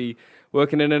just be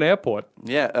working in an airport.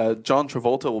 Yeah, John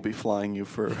Travolta will be flying you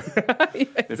for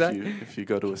if you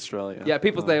go to Australia. Yeah,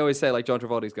 they always say like John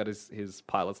Travolta's got his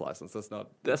pilot's license.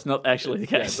 That's not actually the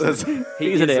case.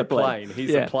 He's an airplane.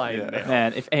 He's a plane. Now.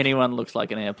 Man, if anyone looks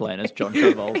like an airplane, it's John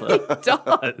Travolta. It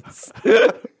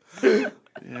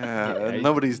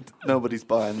does. Nobody's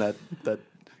buying that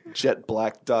jet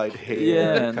black dyed hair.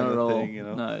 Yeah, kind not of at all.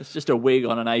 thing, No, it's just a wig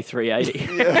on an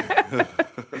A380.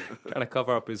 Trying to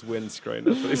cover up his windscreen.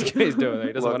 That's what he's doing.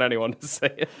 He doesn't want anyone to see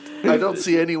it. I don't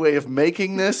see any way of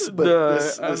making this, but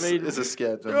this is a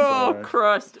sketch.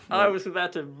 Christ. Yeah. I was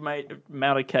about to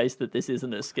mount a case that this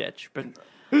isn't a sketch, but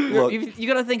look, you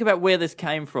got to think about where this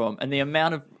came from and the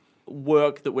amount of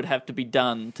work that would have to be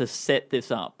done to set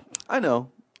this up. I know.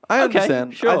 I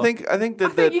understand. Sure. I think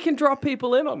that you can drop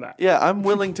people in on that. Yeah, I'm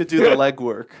willing to do the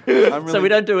legwork. So we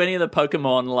don't do any of the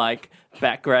Pokemon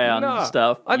background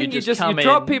stuff. I think you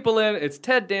drop people in. It's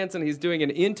Ted Danson. He's doing an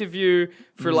interview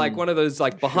for like one of those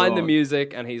like behind the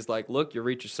music, and he's like, "Look, you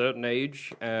reach a certain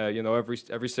age. Every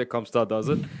sitcom star does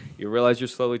it. You realize you're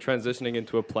slowly transitioning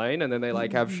into a plane, and then they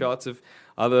like have shots of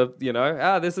other,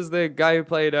 this is the guy who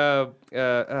played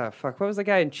what was the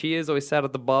guy in Cheers? Always sat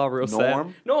at the bar real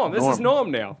sad. Norm. This is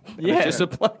Norm now. Yeah, it's just a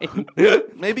plane.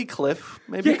 Maybe Cliff.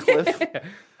 Cliff.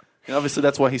 And obviously,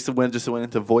 that's why he went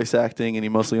into voice acting, and you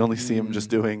mostly only see him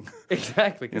just doing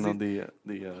exactly. The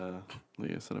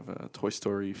sort of Toy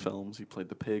Story films. He played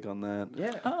the pig on that.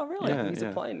 Yeah. Oh, really? Yeah, he's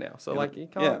a plane now, so like he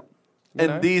can't. Yeah.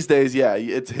 And these days,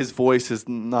 his voice is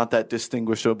not that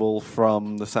distinguishable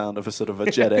from the sound of a sort of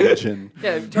a jet engine.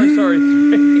 Yeah, Toy Story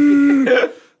 3.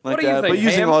 Like that, but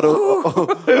using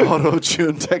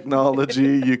auto-tune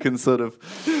technology, you can sort of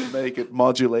make it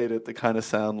modulate it to kind of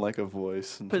sound like a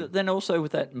voice. But then also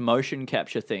with that motion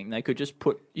capture thing, they could just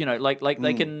put,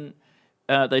 they can,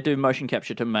 they do motion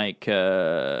capture to make,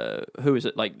 who is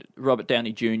it, like Robert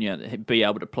Downey Jr. be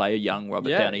able to play a young Robert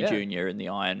Downey Jr. in the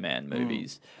Iron Man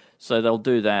movies. So they'll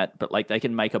do that, but like they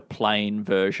can make a plain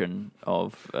version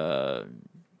of Deborah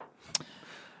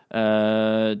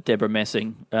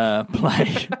Messing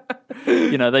play.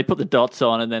 They put the dots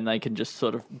on and then they can just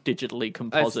sort of digitally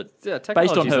composite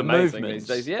based on her movements.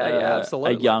 These days. Yeah,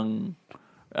 absolutely. A young,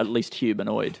 at least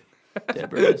humanoid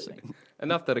Deborah Messing.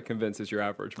 Enough that it convinces your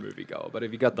average moviegoer, but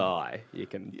if you got the eye, you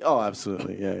can. Oh,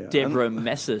 absolutely, yeah. Deborah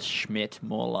Messerschmitt,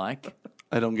 more like.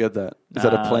 I don't get that. Is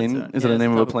that a plane? Is it the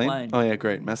name of a plane? Oh yeah,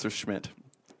 great, Messerschmitt.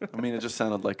 I mean, it just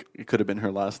sounded like it could have been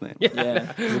her last name.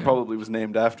 Yeah. It probably was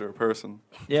named after a person.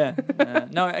 Yeah.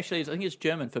 No, actually, I think it's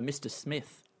German for Mr.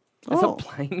 Smith. There's a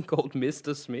plane called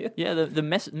Mr. Smith? Yeah,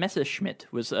 the Messerschmitt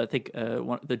was, I think,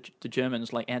 the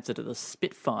Germans' answer to the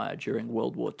Spitfire during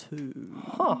World War II.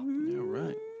 Huh. Yeah,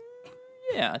 right.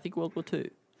 Yeah, I think World War II.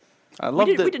 I love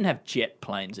we didn't have jet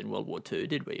planes in World War II,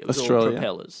 did we? It was Australia. all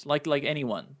propellers. Like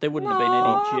anyone. There wouldn't have been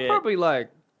any jet. Probably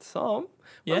some.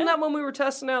 Yeah? Wasn't that when we were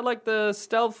testing out the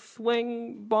stealth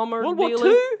wing bomber? World War II? Was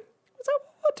that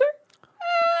World War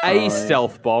II? A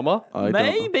stealth bomber?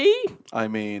 Maybe. I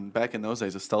mean, back in those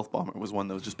days, a stealth bomber was one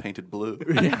that was just painted blue.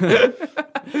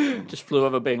 Just flew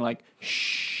over being like,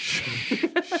 shh.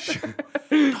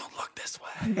 Don't look this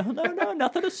way. No,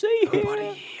 nothing to see here.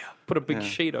 Nobody here. Put a big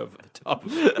sheet over the top.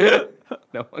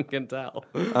 No one can tell.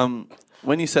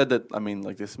 When you said that, I mean,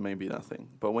 this may be nothing,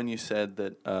 but when you said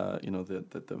that,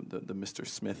 the Mr.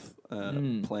 Smith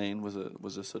plane was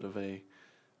a sort of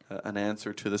an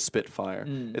answer to the Spitfire.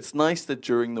 It's nice that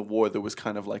during the war there was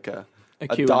kind of like a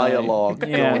dialogue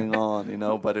going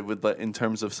on, but it would, in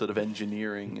terms of sort of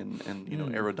engineering and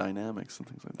aerodynamics and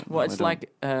things like that. Well, it's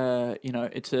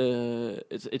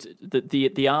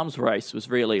the arms race was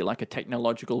really like a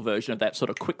technological version of that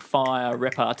sort of quick fire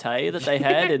repartee that they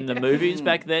had in the movies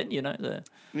back then.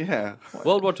 Yeah.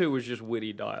 World War II was just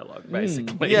witty dialogue,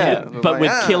 basically. Yeah, but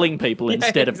with killing people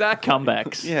instead of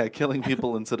comebacks. Yeah, killing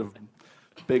people in sort of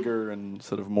bigger and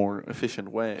sort of more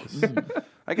efficient ways.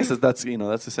 I guess that's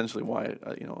essentially why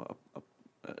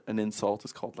an insult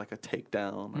is called like a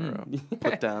takedown or a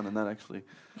put down, and that actually.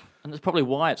 And that's probably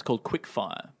why it's called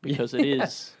quickfire, because it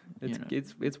is.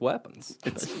 It's weapons.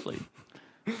 It's basically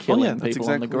killing people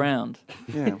on the ground.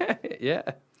 Yeah. Yeah.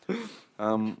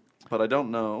 But I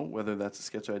don't know whether that's a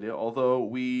sketch idea. Although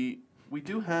we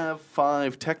do have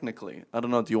 5 technically. I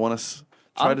don't know. Do you want us?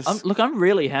 Look, I'm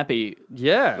really happy.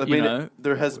 Yeah, I mean,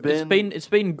 there has been. It's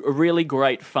been really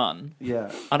great fun.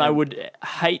 Yeah, and I would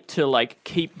hate to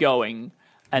keep going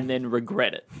and then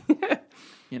regret it.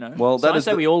 Well, so I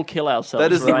say we all kill ourselves.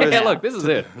 That is right now. Look, this is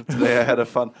it. Today I had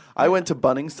fun. I went to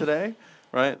Bunnings today,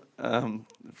 right?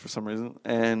 For some reason,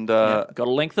 and got to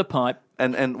length the pipe.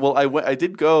 And well, I went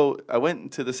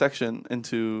into the section. I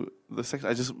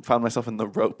just found myself in the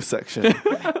rope section,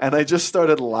 and I just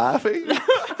started laughing.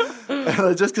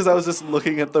 And just because I was just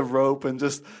looking at the rope and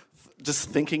just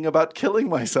thinking about killing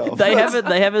myself. They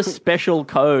have a special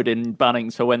code in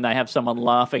Bunnings for when they have someone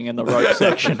laughing in the rope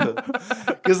section.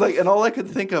 Because and all I could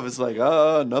think of is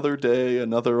another day,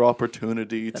 another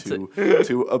opportunity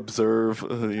to observe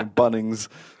Bunnings'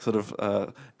 sort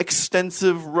of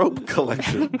extensive rope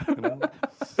collection.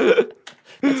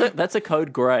 That's a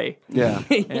code grey. Yeah.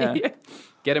 Yeah.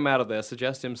 Get him out of there.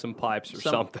 Suggest him some pipes or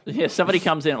something. Yeah, somebody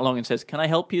comes in along and says, "Can I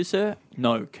help you, sir?"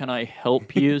 No. Can I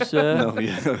help you, sir? No.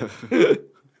 Yeah.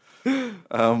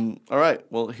 All right.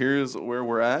 Well, here's where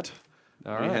we're at.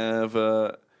 We have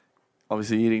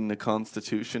obviously eating the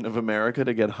Constitution of America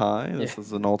to get high. This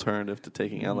is an alternative to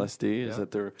taking LSD. Is that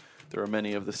there are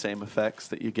many of the same effects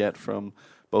that you get from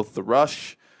both the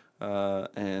rush,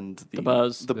 and the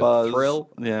buzz. the buzz, thrill.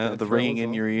 yeah, the ringing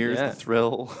in your ears, the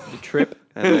thrill, the trip,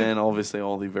 and then obviously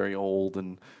all the very old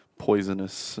and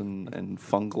poisonous and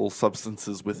fungal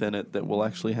substances within it that will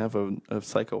actually have a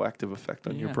psychoactive effect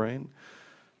on your brain.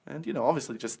 And,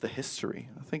 obviously just the history.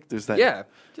 I think there's that. Yeah.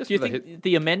 Do you think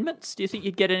the amendments? Do you think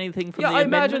you'd get anything from the I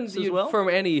imagine amendments as well? from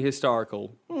any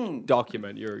historical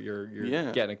document,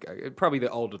 you're getting probably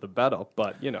the older the better,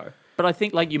 but But I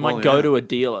think you might go to a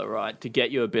dealer, right, to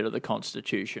get you a bit of the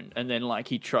Constitution, and then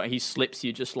he slips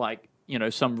you just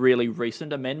some really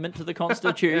recent amendment to the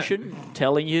Constitution,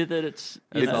 telling you that it's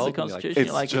the Constitution.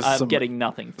 You're like, I'm getting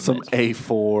nothing from some this.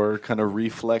 A4 kind of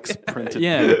reflex printed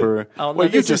paper. Oh, no,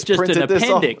 this is just an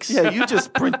appendix. Yeah, you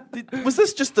just print. Was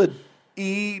this just a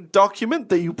e-document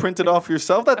that you printed off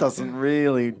yourself? That doesn't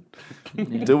really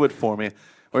do it for me.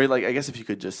 Or I guess if you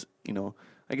could just,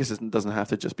 I guess it doesn't have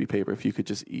to just be paper. If you could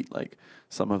just eat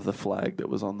some of the flag that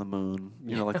was on the moon,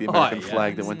 the American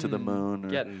flag that went to the moon, or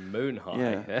getting moon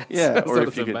high. Yeah. That's or what if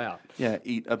it's you could, about.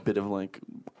 eat a bit of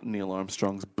Neil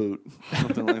Armstrong's boot,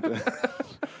 something like that.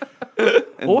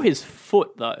 Or his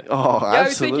foot, though. Oh, absolutely. I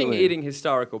was thinking eating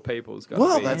historical people's got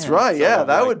Well, be that's right. Yeah,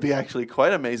 that like- would be actually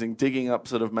quite amazing. Digging up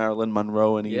sort of Marilyn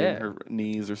Monroe and eating her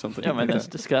knees or something. Yeah, man, that's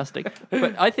disgusting.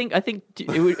 But I think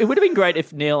it would have been great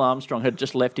if Neil Armstrong had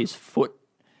just left his foot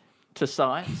to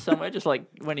science somewhere, just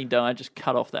when he died, just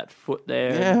cut off that foot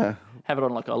there. Yeah. And have it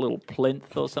on a little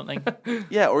plinth or something.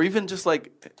 Yeah, or even just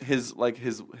his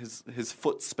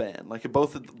foot span,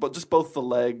 both the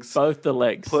legs. Both the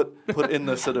legs. Put in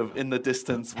the sort of in the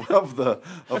distance of the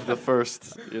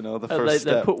first, the first step.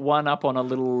 They put one up on a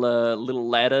little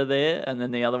ladder there, and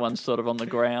then the other one's sort of on the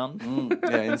ground.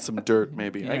 In some dirt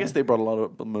maybe. I guess they brought a lot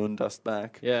of moon dust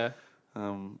back. Yeah.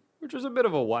 Which was a bit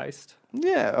of a waste.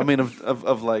 Yeah, I mean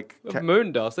of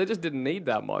moon dust. They just didn't need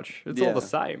that much. It's all the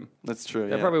same. That's true.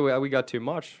 Yeah, probably we got too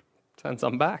much. Send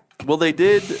some back. Well, they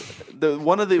did.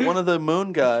 One of the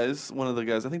moon guys. One of the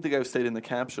guys. I think the guy who stayed in the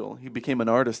capsule. He became an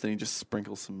artist and he just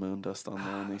sprinkles some moon dust on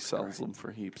there and he sells them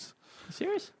for heaps.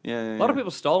 Serious? Yeah. A lot of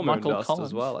people stole moon Michael dust Collins.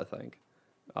 as well. I think.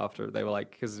 After they were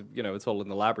because it's all in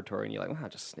the laboratory and you're like,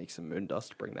 just sneak some moon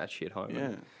dust, bring that shit home. Yeah.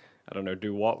 And I don't know,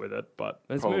 do what with it, but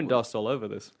there's Probably. moon dust all over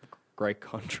this great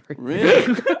country.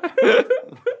 Really?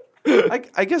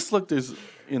 I guess. Look, there's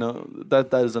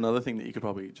that is another thing that you could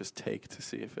probably just take to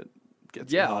see if it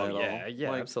gets you high at all.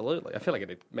 Yeah, absolutely. I feel like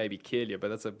it'd maybe kill you, but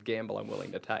that's a gamble I'm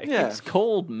willing to take. Yeah. It's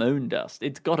called moon dust.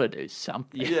 It's got to do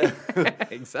something. Yeah.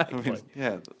 Exactly.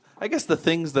 I guess the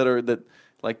things that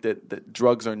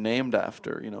drugs are named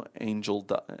after, angel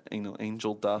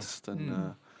dust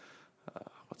and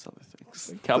what's other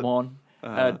things? Come on.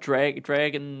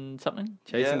 Dragon something?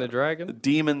 Chasing the dragon? The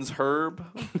demon's herb.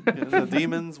 The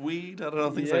demon's weed. I don't know,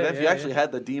 things like that. If you actually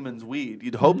had the demon's weed,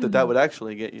 you'd hope that would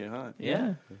actually get you high.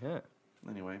 Yeah.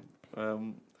 Anyway.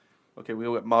 Okay, we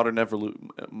got modern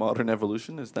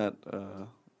evolution. Is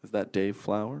that Dave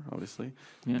flower, obviously?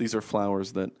 Yeah. These are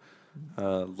flowers that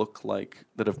look like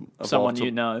that have someone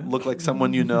you know. Look like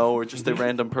someone you know, or just a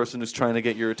random person who's trying to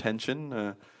get your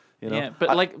attention. Yeah, but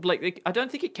I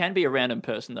don't think it can be a random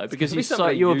person though, because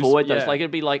you avoid those. It'd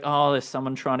be there's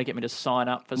someone trying to get me to sign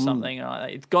up for something.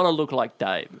 It's got to look like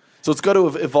Dave. So it's got to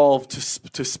have evolved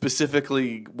to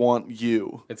specifically want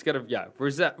you. It's got to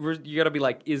you got to be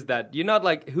is that? You're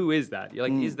not who is that? You're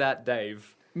is that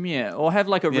Dave? Yeah, or have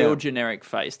a real generic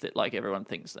face that everyone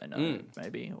thinks they know,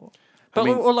 maybe.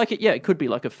 It could be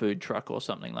a food truck or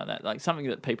something like that, something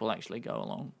that people actually go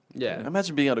along. Yeah,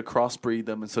 imagine being able to crossbreed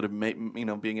them and sort of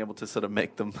being able to sort of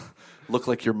make them look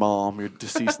like your mom, your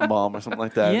deceased mom, or something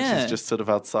like that. Yeah. She's just sort of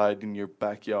outside in your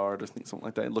backyard or something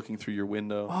like that, looking through your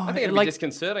window. Oh, I think it'd be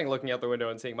disconcerting looking out the window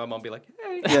and seeing my mom be like,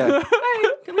 "Hey, yeah, hey,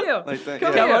 come here,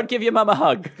 come on, give your mum a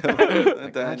hug."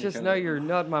 I just know you're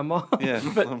not my mom. Yeah,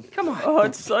 but come on. Oh,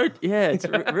 it's it's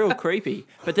real creepy.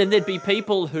 But then there'd be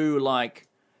people who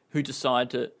decide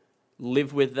to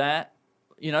live with that.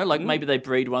 Maybe they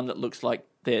breed one that looks like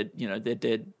their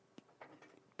dead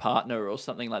partner or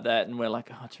something like that, and we're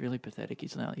it's really pathetic.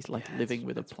 He's living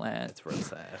with a plant. It's real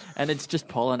sad. And it's just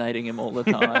pollinating him all the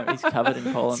time. He's covered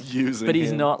in pollen. But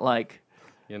he's not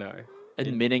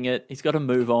admitting it. He's got to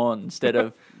move on instead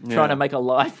of trying to make a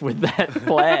life with that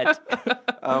plant.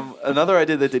 Another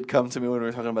idea that did come to me when we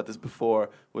were talking about this before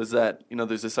was that,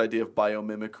 there's this idea of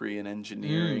biomimicry and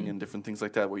engineering and different things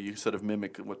like that where you sort of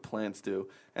mimic what plants do.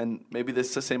 And maybe this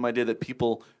is the same idea that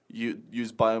people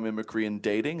use biomimicry in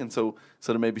dating. And so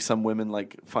sort of maybe some women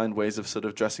find ways of sort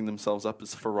of dressing themselves up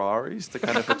as Ferraris to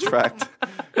kind of attract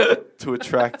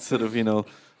sort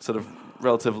of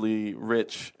relatively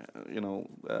rich,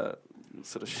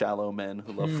 sort of shallow men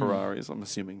who love Ferraris. I'm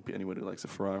assuming anyone who likes a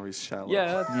Ferrari is shallow.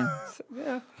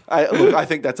 Yeah. I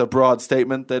think that's a broad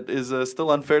statement that is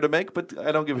still unfair to make, but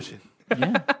I don't give a shit.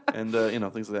 Yeah. And,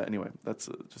 things like that. Anyway, that's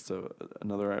just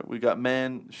another... We got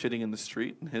man shitting in the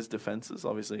street and his defenses.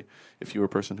 Obviously, if you were a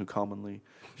person who commonly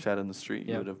shat in the street,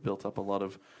 you would have built up a lot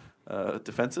of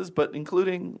defenses, but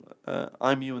including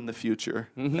I'm you in the future,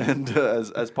 and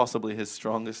as possibly his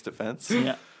strongest defense.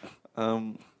 Yeah.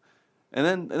 And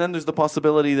then there's the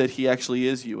possibility that he actually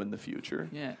is you in the future.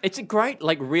 Yeah, it's a great,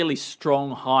 like, really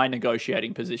strong, high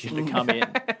negotiating position to come in,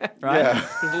 right? Yeah.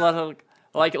 There's a lot of,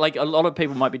 like a lot of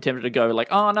people might be tempted to go like,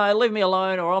 oh no, leave me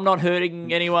alone, or I'm not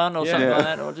hurting anyone, or something like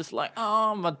that, or just like,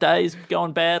 oh, my day's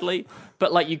going badly.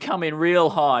 But like, you come in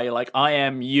real high, like, I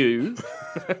am you,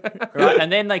 right?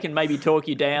 And then they can maybe talk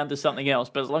you down to something else.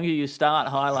 But as long as you start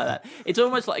high like that, it's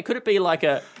almost like, could it be like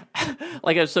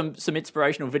some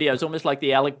inspirational videos, almost like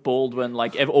the Alec Baldwin,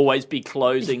 like, always be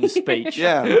closing speech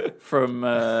from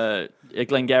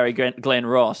Glengarry Glen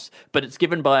Ross, but it's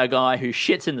given by a guy who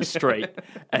shits in the street,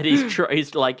 and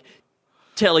he's like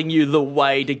telling you the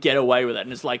way to get away with it,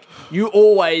 and it's like, you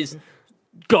always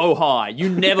go high. You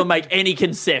never make any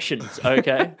concessions,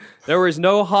 okay? There is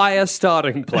no higher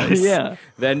starting place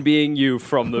than being you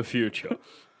from the future.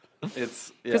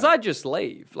 It's because I'd just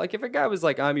leave. Like, if a guy was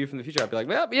like, I'm you from the future, I'd be like,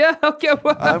 well, yeah, okay,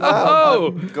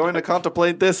 I'm going to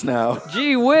contemplate this now.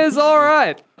 Gee whiz, all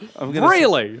right.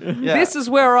 Really? This is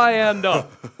where I end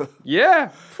up. Yeah.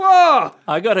 Fuck.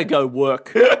 I got to go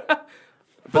work.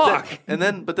 Fuck.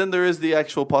 But then there is the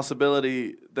actual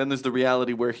possibility. Then there's the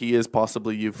reality where he is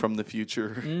possibly you from the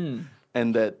future,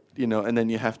 and that and then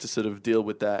you have to sort of deal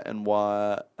with that and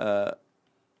why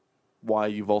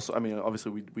you've also. I mean,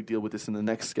 obviously we deal with this in the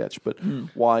next sketch, but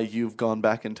why you've gone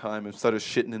back in time and started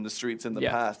shitting in the streets in the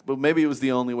past. But maybe it was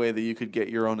the only way that you could get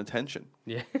your own attention.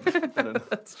 Yeah,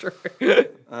 that's true.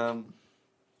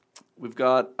 We've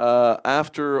got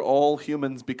after all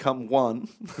humans become one.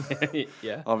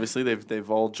 Yeah. Obviously, they've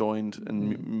all joined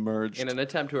and merged in an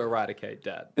attempt to eradicate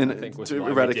death. To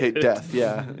eradicate death.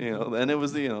 Yeah, and it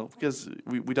was because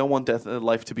we don't want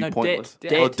life to be pointless.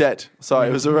 Debt. Oh, debt. Sorry,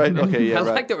 it was right. Okay, yeah, I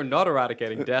right. like that we're not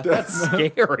eradicating death. That's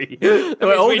scary.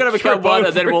 We're all going to become one,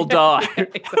 and then we'll die.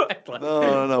 Exactly.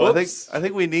 No. I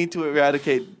think we need to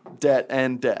eradicate debt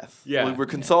and death. Yeah, we're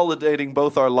consolidating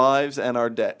both our lives and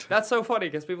our debt. That's so funny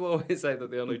because people always say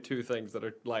that the only two things that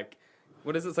are like,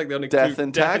 what is it? It's like the only death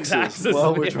and taxes.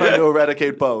 Well, we're trying to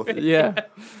eradicate both. Yeah.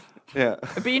 Yeah.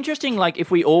 It'd be interesting, like,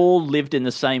 if we all lived in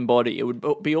the same body, it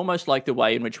would be almost like the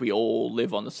way in which we all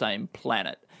live on the same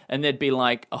planet. And there'd be,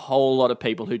 like, a whole lot of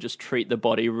people who just treat the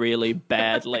body really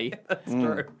badly. That's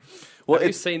true. Well, have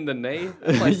you seen the knee?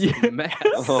 That place is a mess.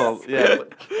 Oh, yeah.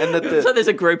 So there's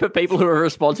a group of people who are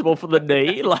responsible for the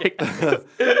knee, like...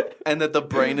 And that the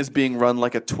brain is being run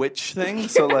like a Twitch thing.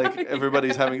 So, like,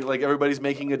 everybody's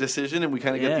making a decision, and we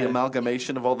kind of get the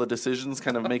amalgamation of all the decisions,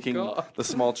 kind of making the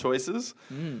small choices,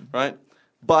 right?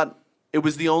 But it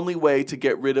was the only way to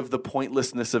get rid of the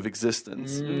pointlessness of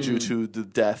existence due to the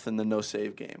death and the no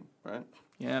save game, right?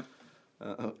 Yeah.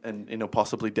 And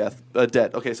possibly debt.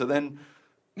 Okay, so then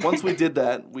once we did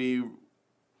that, we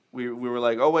were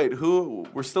like, oh wait,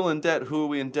 we're still in debt. Who are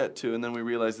we in debt to? And then we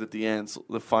realized that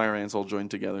the fire ants all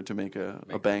joined together to make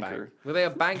a banker. Were they a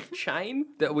bank chain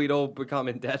that we'd all become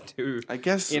in debt to? I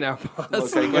guess in our past.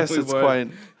 Look, I guess it's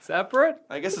quite separate.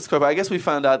 I guess it's quite. But I guess we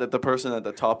found out that the person at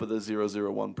the top of the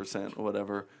 001% or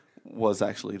whatever was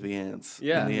actually the ants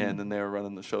in the end, and they were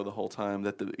running the show the whole time.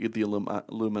 That the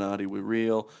Illuminati were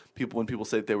real. When people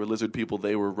say they were lizard people,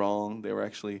 they were wrong. They were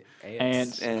actually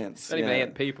ants. Not even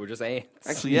ant people, just ants.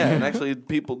 Actually, yeah, and actually,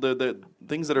 people they're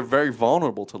things that are very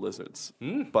vulnerable to lizards.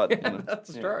 But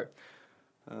that's true.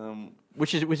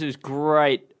 Which is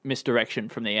great misdirection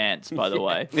from the ants, by the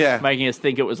way. Yeah, making us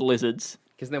think it was lizards.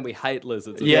 Because then we hate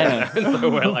lizards. Yeah.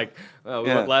 So we're like, we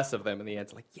want less of them. And the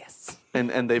ants are like, yes.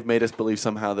 And they've made us believe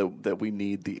somehow that we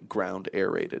need the ground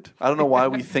aerated. I don't know why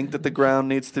we think that the ground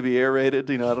needs to be aerated.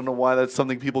 I don't know why that's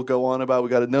something people go on about.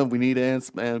 We need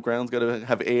ants, man. Ground's got to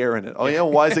have air in it. Oh, yeah?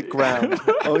 Why is it ground?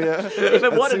 Oh, yeah? If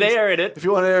it wanted air in it. If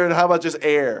you want air in it, how about just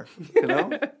air?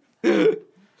 There's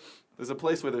a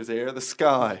place where there's air, the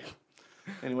sky.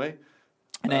 Anyway.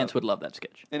 And ants would love that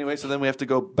sketch. Anyway, so then we have to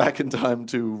go back in time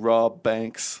to rob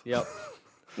banks. Yep.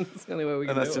 That's the only way we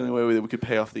can And that's the only way that we could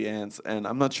pay off the ants. And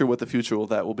I'm not sure what the future of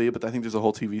that will be, but I think there's a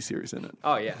whole TV series in it.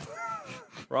 Oh, yeah.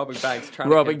 Robbing banks.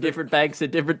 Robbing different banks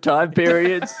at different time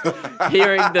periods.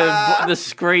 Hearing the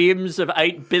screams of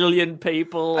 8 billion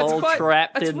people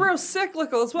trapped in... It's real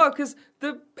cyclical as well, because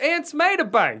the ants made a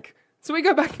bank. So we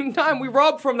go back in time. We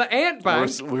rob from the ant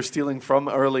bank. We're stealing from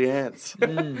early ants.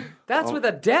 That's where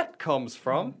the debt comes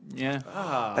from. Yeah.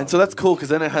 And so that's cool because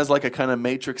then it has like a kind of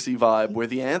Matrixy vibe where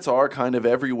the ants are kind of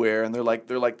everywhere and they're like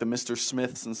the Mr.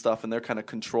 Smiths and stuff, and they're kind of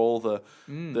control they're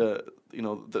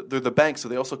the bank, so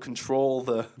they also control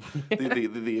the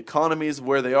economies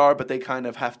where they are, but they kind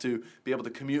of have to be able to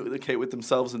communicate with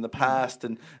themselves in the past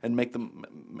and make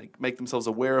themselves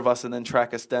aware of us and then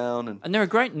track us down. And they're a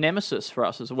great nemesis for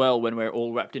us as well when we're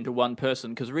all wrapped into one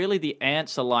person, because really the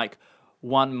ants are like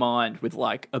one mind with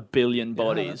like a billion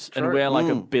bodies, and we're like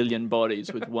a billion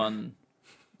bodies with one.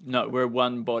 No, we're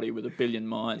one body with a billion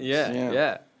minds.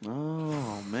 Yeah.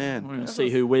 Oh man, we're gonna see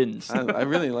who wins. I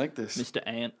really like this, Mr.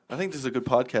 Ant. I think there's a good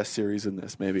podcast series in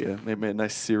this. Maybe a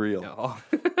nice serial. Oh.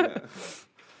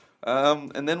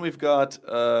 And then we've got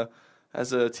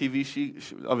as a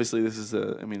TV obviously this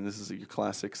is your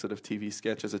classic sort of TV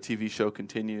sketch. As a TV show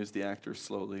continues, the actors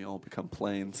slowly all become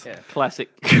planes. Yeah, classic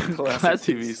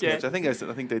TV sketch. I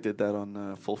think they did that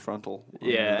on Full Frontal in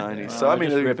the 90s. So I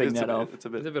mean, ripping that off. It's a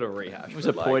bit of a rehash. It was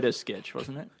a Poita sketch,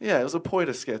 wasn't it? Yeah, it was a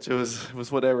Poita sketch. It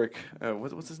was what Eric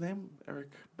what's his name?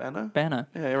 Eric Bana? Bana.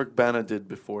 Yeah, Eric Bana did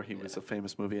before he was a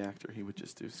famous movie actor. He would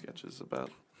just do sketches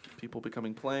about people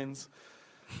becoming planes.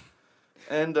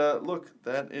 And look,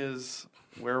 that is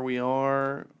where we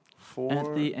are for...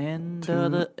 At the end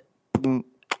of the...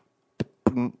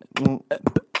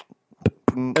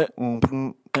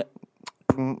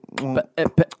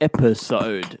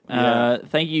 episode.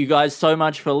 Thank you guys so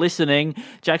much for listening.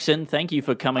 Jackson, thank you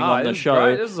for coming on the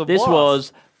show. This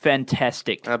was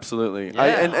fantastic. Absolutely.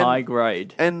 Yeah. High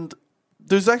grade. And...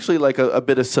 there's actually like a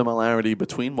bit of similarity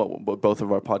between what both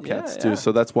of our podcasts do,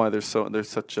 so that's why there's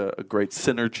such a great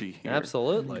synergy here.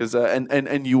 Absolutely, because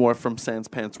and you are from Sans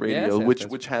Pants Radio,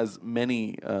 which has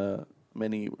many. I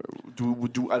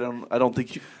don't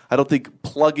think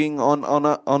plugging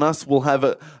on us will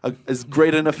have as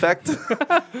great an effect.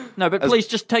 No, but please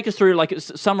just take us through, like,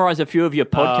 summarize a few of your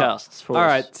podcasts for us. All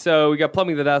right, so we got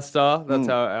Plumbing the Death Star. That's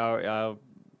our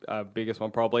biggest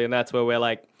one probably, and that's where we're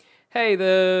like, hey,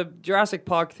 the Jurassic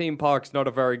Park theme park's not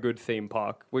a very good theme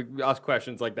park. We ask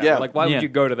questions like that. Yeah. We're like, why would you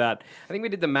go to that? I think we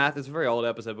did the math. It's a very old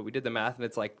episode, but we did the math, and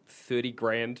it's like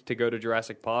 $30,000 to go to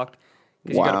Jurassic Park.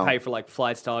 Because you got to pay for like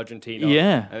flights to Argentina.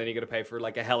 Yeah. And then you got to pay for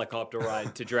like a helicopter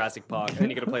ride to Jurassic Park. And then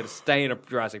you got to pay to stay in a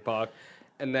Jurassic Park.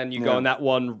 And then you go on that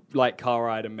one like car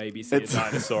ride and maybe see a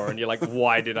dinosaur. And you're like,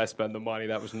 why did I spend the money?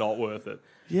 That was not worth it.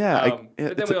 Yeah.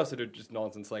 But then we also do just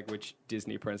nonsense like which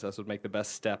Disney princess would make the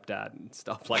best stepdad and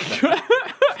stuff like that.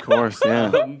 Of course,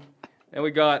 yeah. And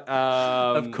we got...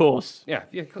 of course. Yeah,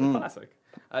 classic.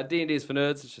 D&D is for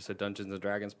Nerds. It's just a Dungeons &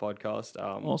 Dragons podcast.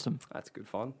 Awesome. That's good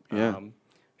fun. Yeah.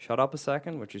 Shut Up a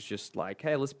Second, which is just like,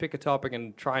 hey, let's pick a topic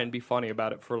and try and be funny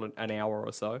about it for an hour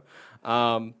or so.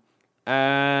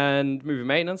 And Movie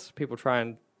Maintenance. People try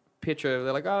and pitch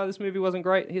they're like, oh, this movie wasn't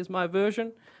great. Here's my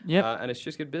version. Yep. And it's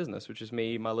Just Good Business, which is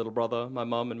me, my little brother, my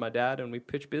mum, and my dad, and we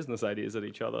pitch business ideas at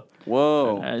each other.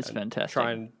 Whoa. That is fantastic.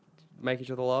 Try and make each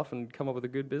other laugh and come up with a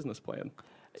good business plan.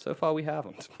 So far, we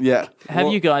haven't. Yeah.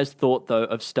 Have you guys thought, though,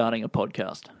 of starting a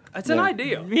podcast? It's an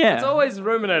idea. Yeah. It's always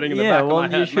ruminating in the back of my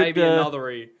head. Should, maybe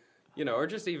another, or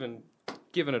just even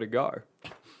giving it a go.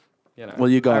 Well,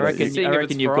 you got I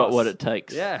reckon you've got what it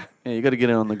takes. Yeah. Yeah, you got to get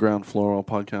in on the ground floor. All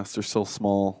podcasts are so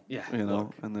small. Yeah.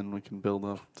 And then we can build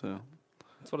up to...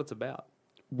 That's what it's about.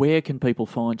 Where can people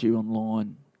find you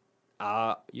online?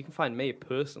 You can find me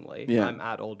personally. Yeah. I'm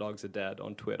at All Dogs Are Dead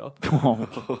on Twitter.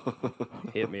 Oh.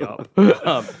 Hit me up.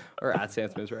 Or at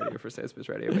Sans Pants Radio for Sans Pants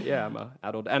Radio. But yeah, I'm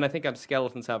at All... And I think I'm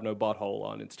Skeletons Have No Butthole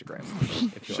on Instagram.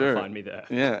 If you want to find me there.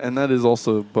 Yeah, and that is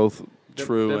also both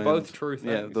true. They're and both true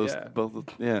things.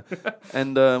 Both. Yeah.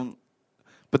 And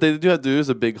but they do have there's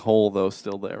a big hole though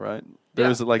still there, right?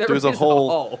 There's there's a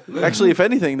hole. Actually, if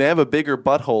anything, they have a bigger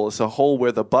butthole. It's a hole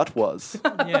where the butt was.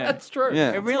 Yeah, that's true.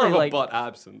 Yeah, it's really like butt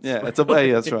absence. Yeah, it's a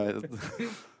that's right.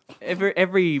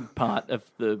 Every part of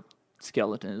the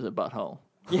skeleton is a butthole.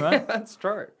 Right? Yeah, that's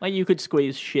true. Like you could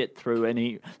squeeze shit through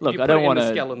any. Look, you I don't want to.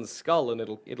 The skeleton's skull and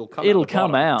it'll come. It'll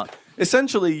come out.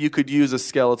 Essentially, you could use a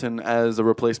skeleton as a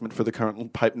replacement for the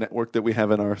current pipe network that we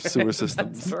have in our sewer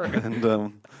systems,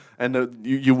 and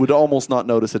you would almost not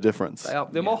notice a difference.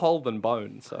 They're more whole than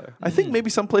bone. So I think maybe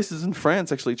some places in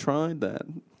France actually tried that.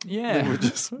 Yeah, they were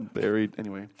just buried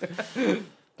anyway.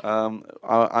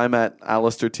 I'm at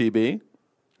Alistair TB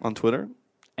on Twitter.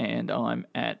 And I'm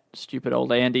at Stupid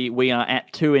Old Andy. We are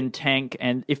at 2 in Tank.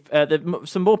 And if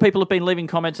some more people have been leaving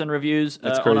comments and reviews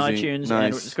on iTunes, nice.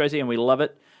 and it's crazy, and we love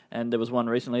it. And there was one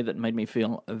recently that made me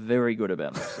feel very good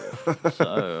about myself.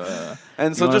 So,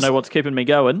 and so you just know what's keeping me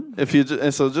going.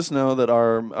 So just know that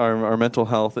our mental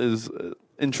health is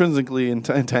intrinsically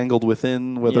entangled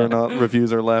within whether or not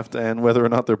reviews are left and whether or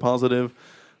not they're positive.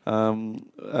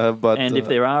 But if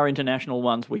there are international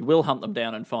ones, we will hunt them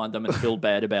down and find them and feel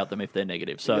bad about them if they're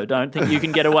negative. So don't think you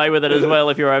can get away with it as well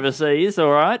if you're overseas.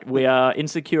 All right, we are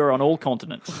insecure on all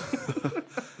continents.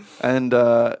 And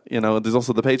there's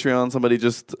also the Patreon. Somebody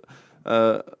just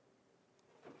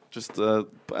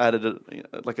added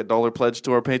like $1 pledge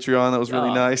to our Patreon. That was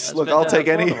really nice. Look, I'll take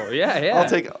any. Yeah. I'll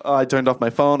take. I turned off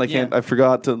my phone. I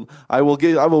forgot to. I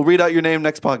will read out your name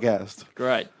next podcast.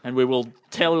 Great, and we will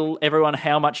tell everyone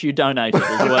how much you donated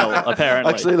as well.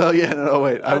 Apparently, actually, though,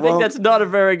 wait. I think that's not a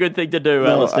very good thing to do,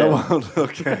 Alistair. I won't.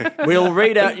 Okay. We'll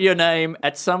read out your name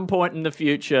at some point in the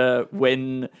future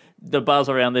when the buzz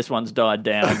around this one's died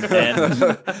down,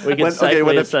 and we can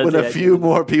safely associate. When a few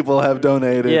more people have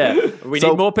donated. Yeah, we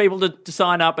need more people to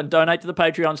sign up and donate to the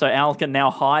Patreon, so Al can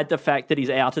now hide the fact that he's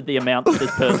outed the amount that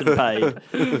this person paid,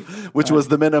 which was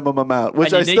the minimum amount,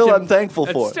 which I still am thankful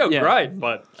for. It's still great,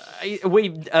 but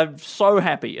we are so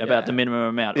happy about the minimum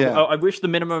amount. Yeah. I wish the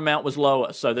minimum amount was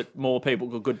lower so that more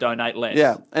people could donate less.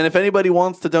 Yeah, and if anybody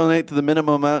wants to donate to the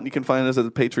minimum amount, you can find us at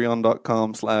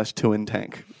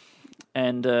patreon.com/2intank.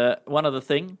 And one other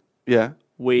thing. Yeah.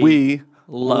 We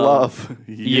love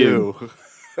you.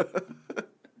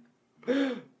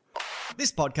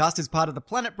 This podcast is part of the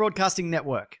Planet Broadcasting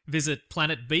Network. Visit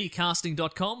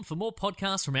planetbcasting.com for more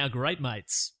podcasts from our great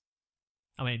mates.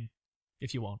 I mean,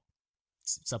 if you want.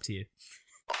 It's up to you.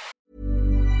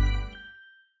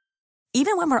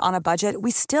 Even when we're on a budget,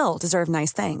 we still deserve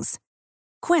nice things.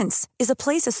 Quince is a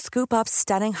place to scoop up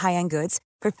stunning high-end goods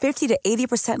for 50 to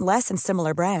 80% less than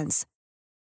similar brands.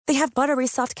 They have buttery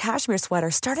soft cashmere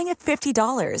sweaters starting at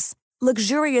 $50,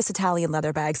 luxurious Italian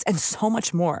leather bags, and so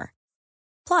much more.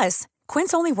 Plus,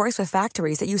 Quince only works with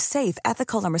factories that use safe,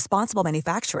 ethical, and responsible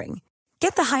manufacturing.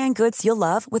 Get the high-end goods you'll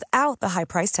love without the high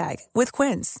price tag with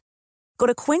Quince. Go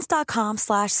to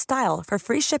quince.com/style for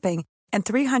free shipping and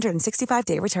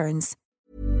 365-day returns.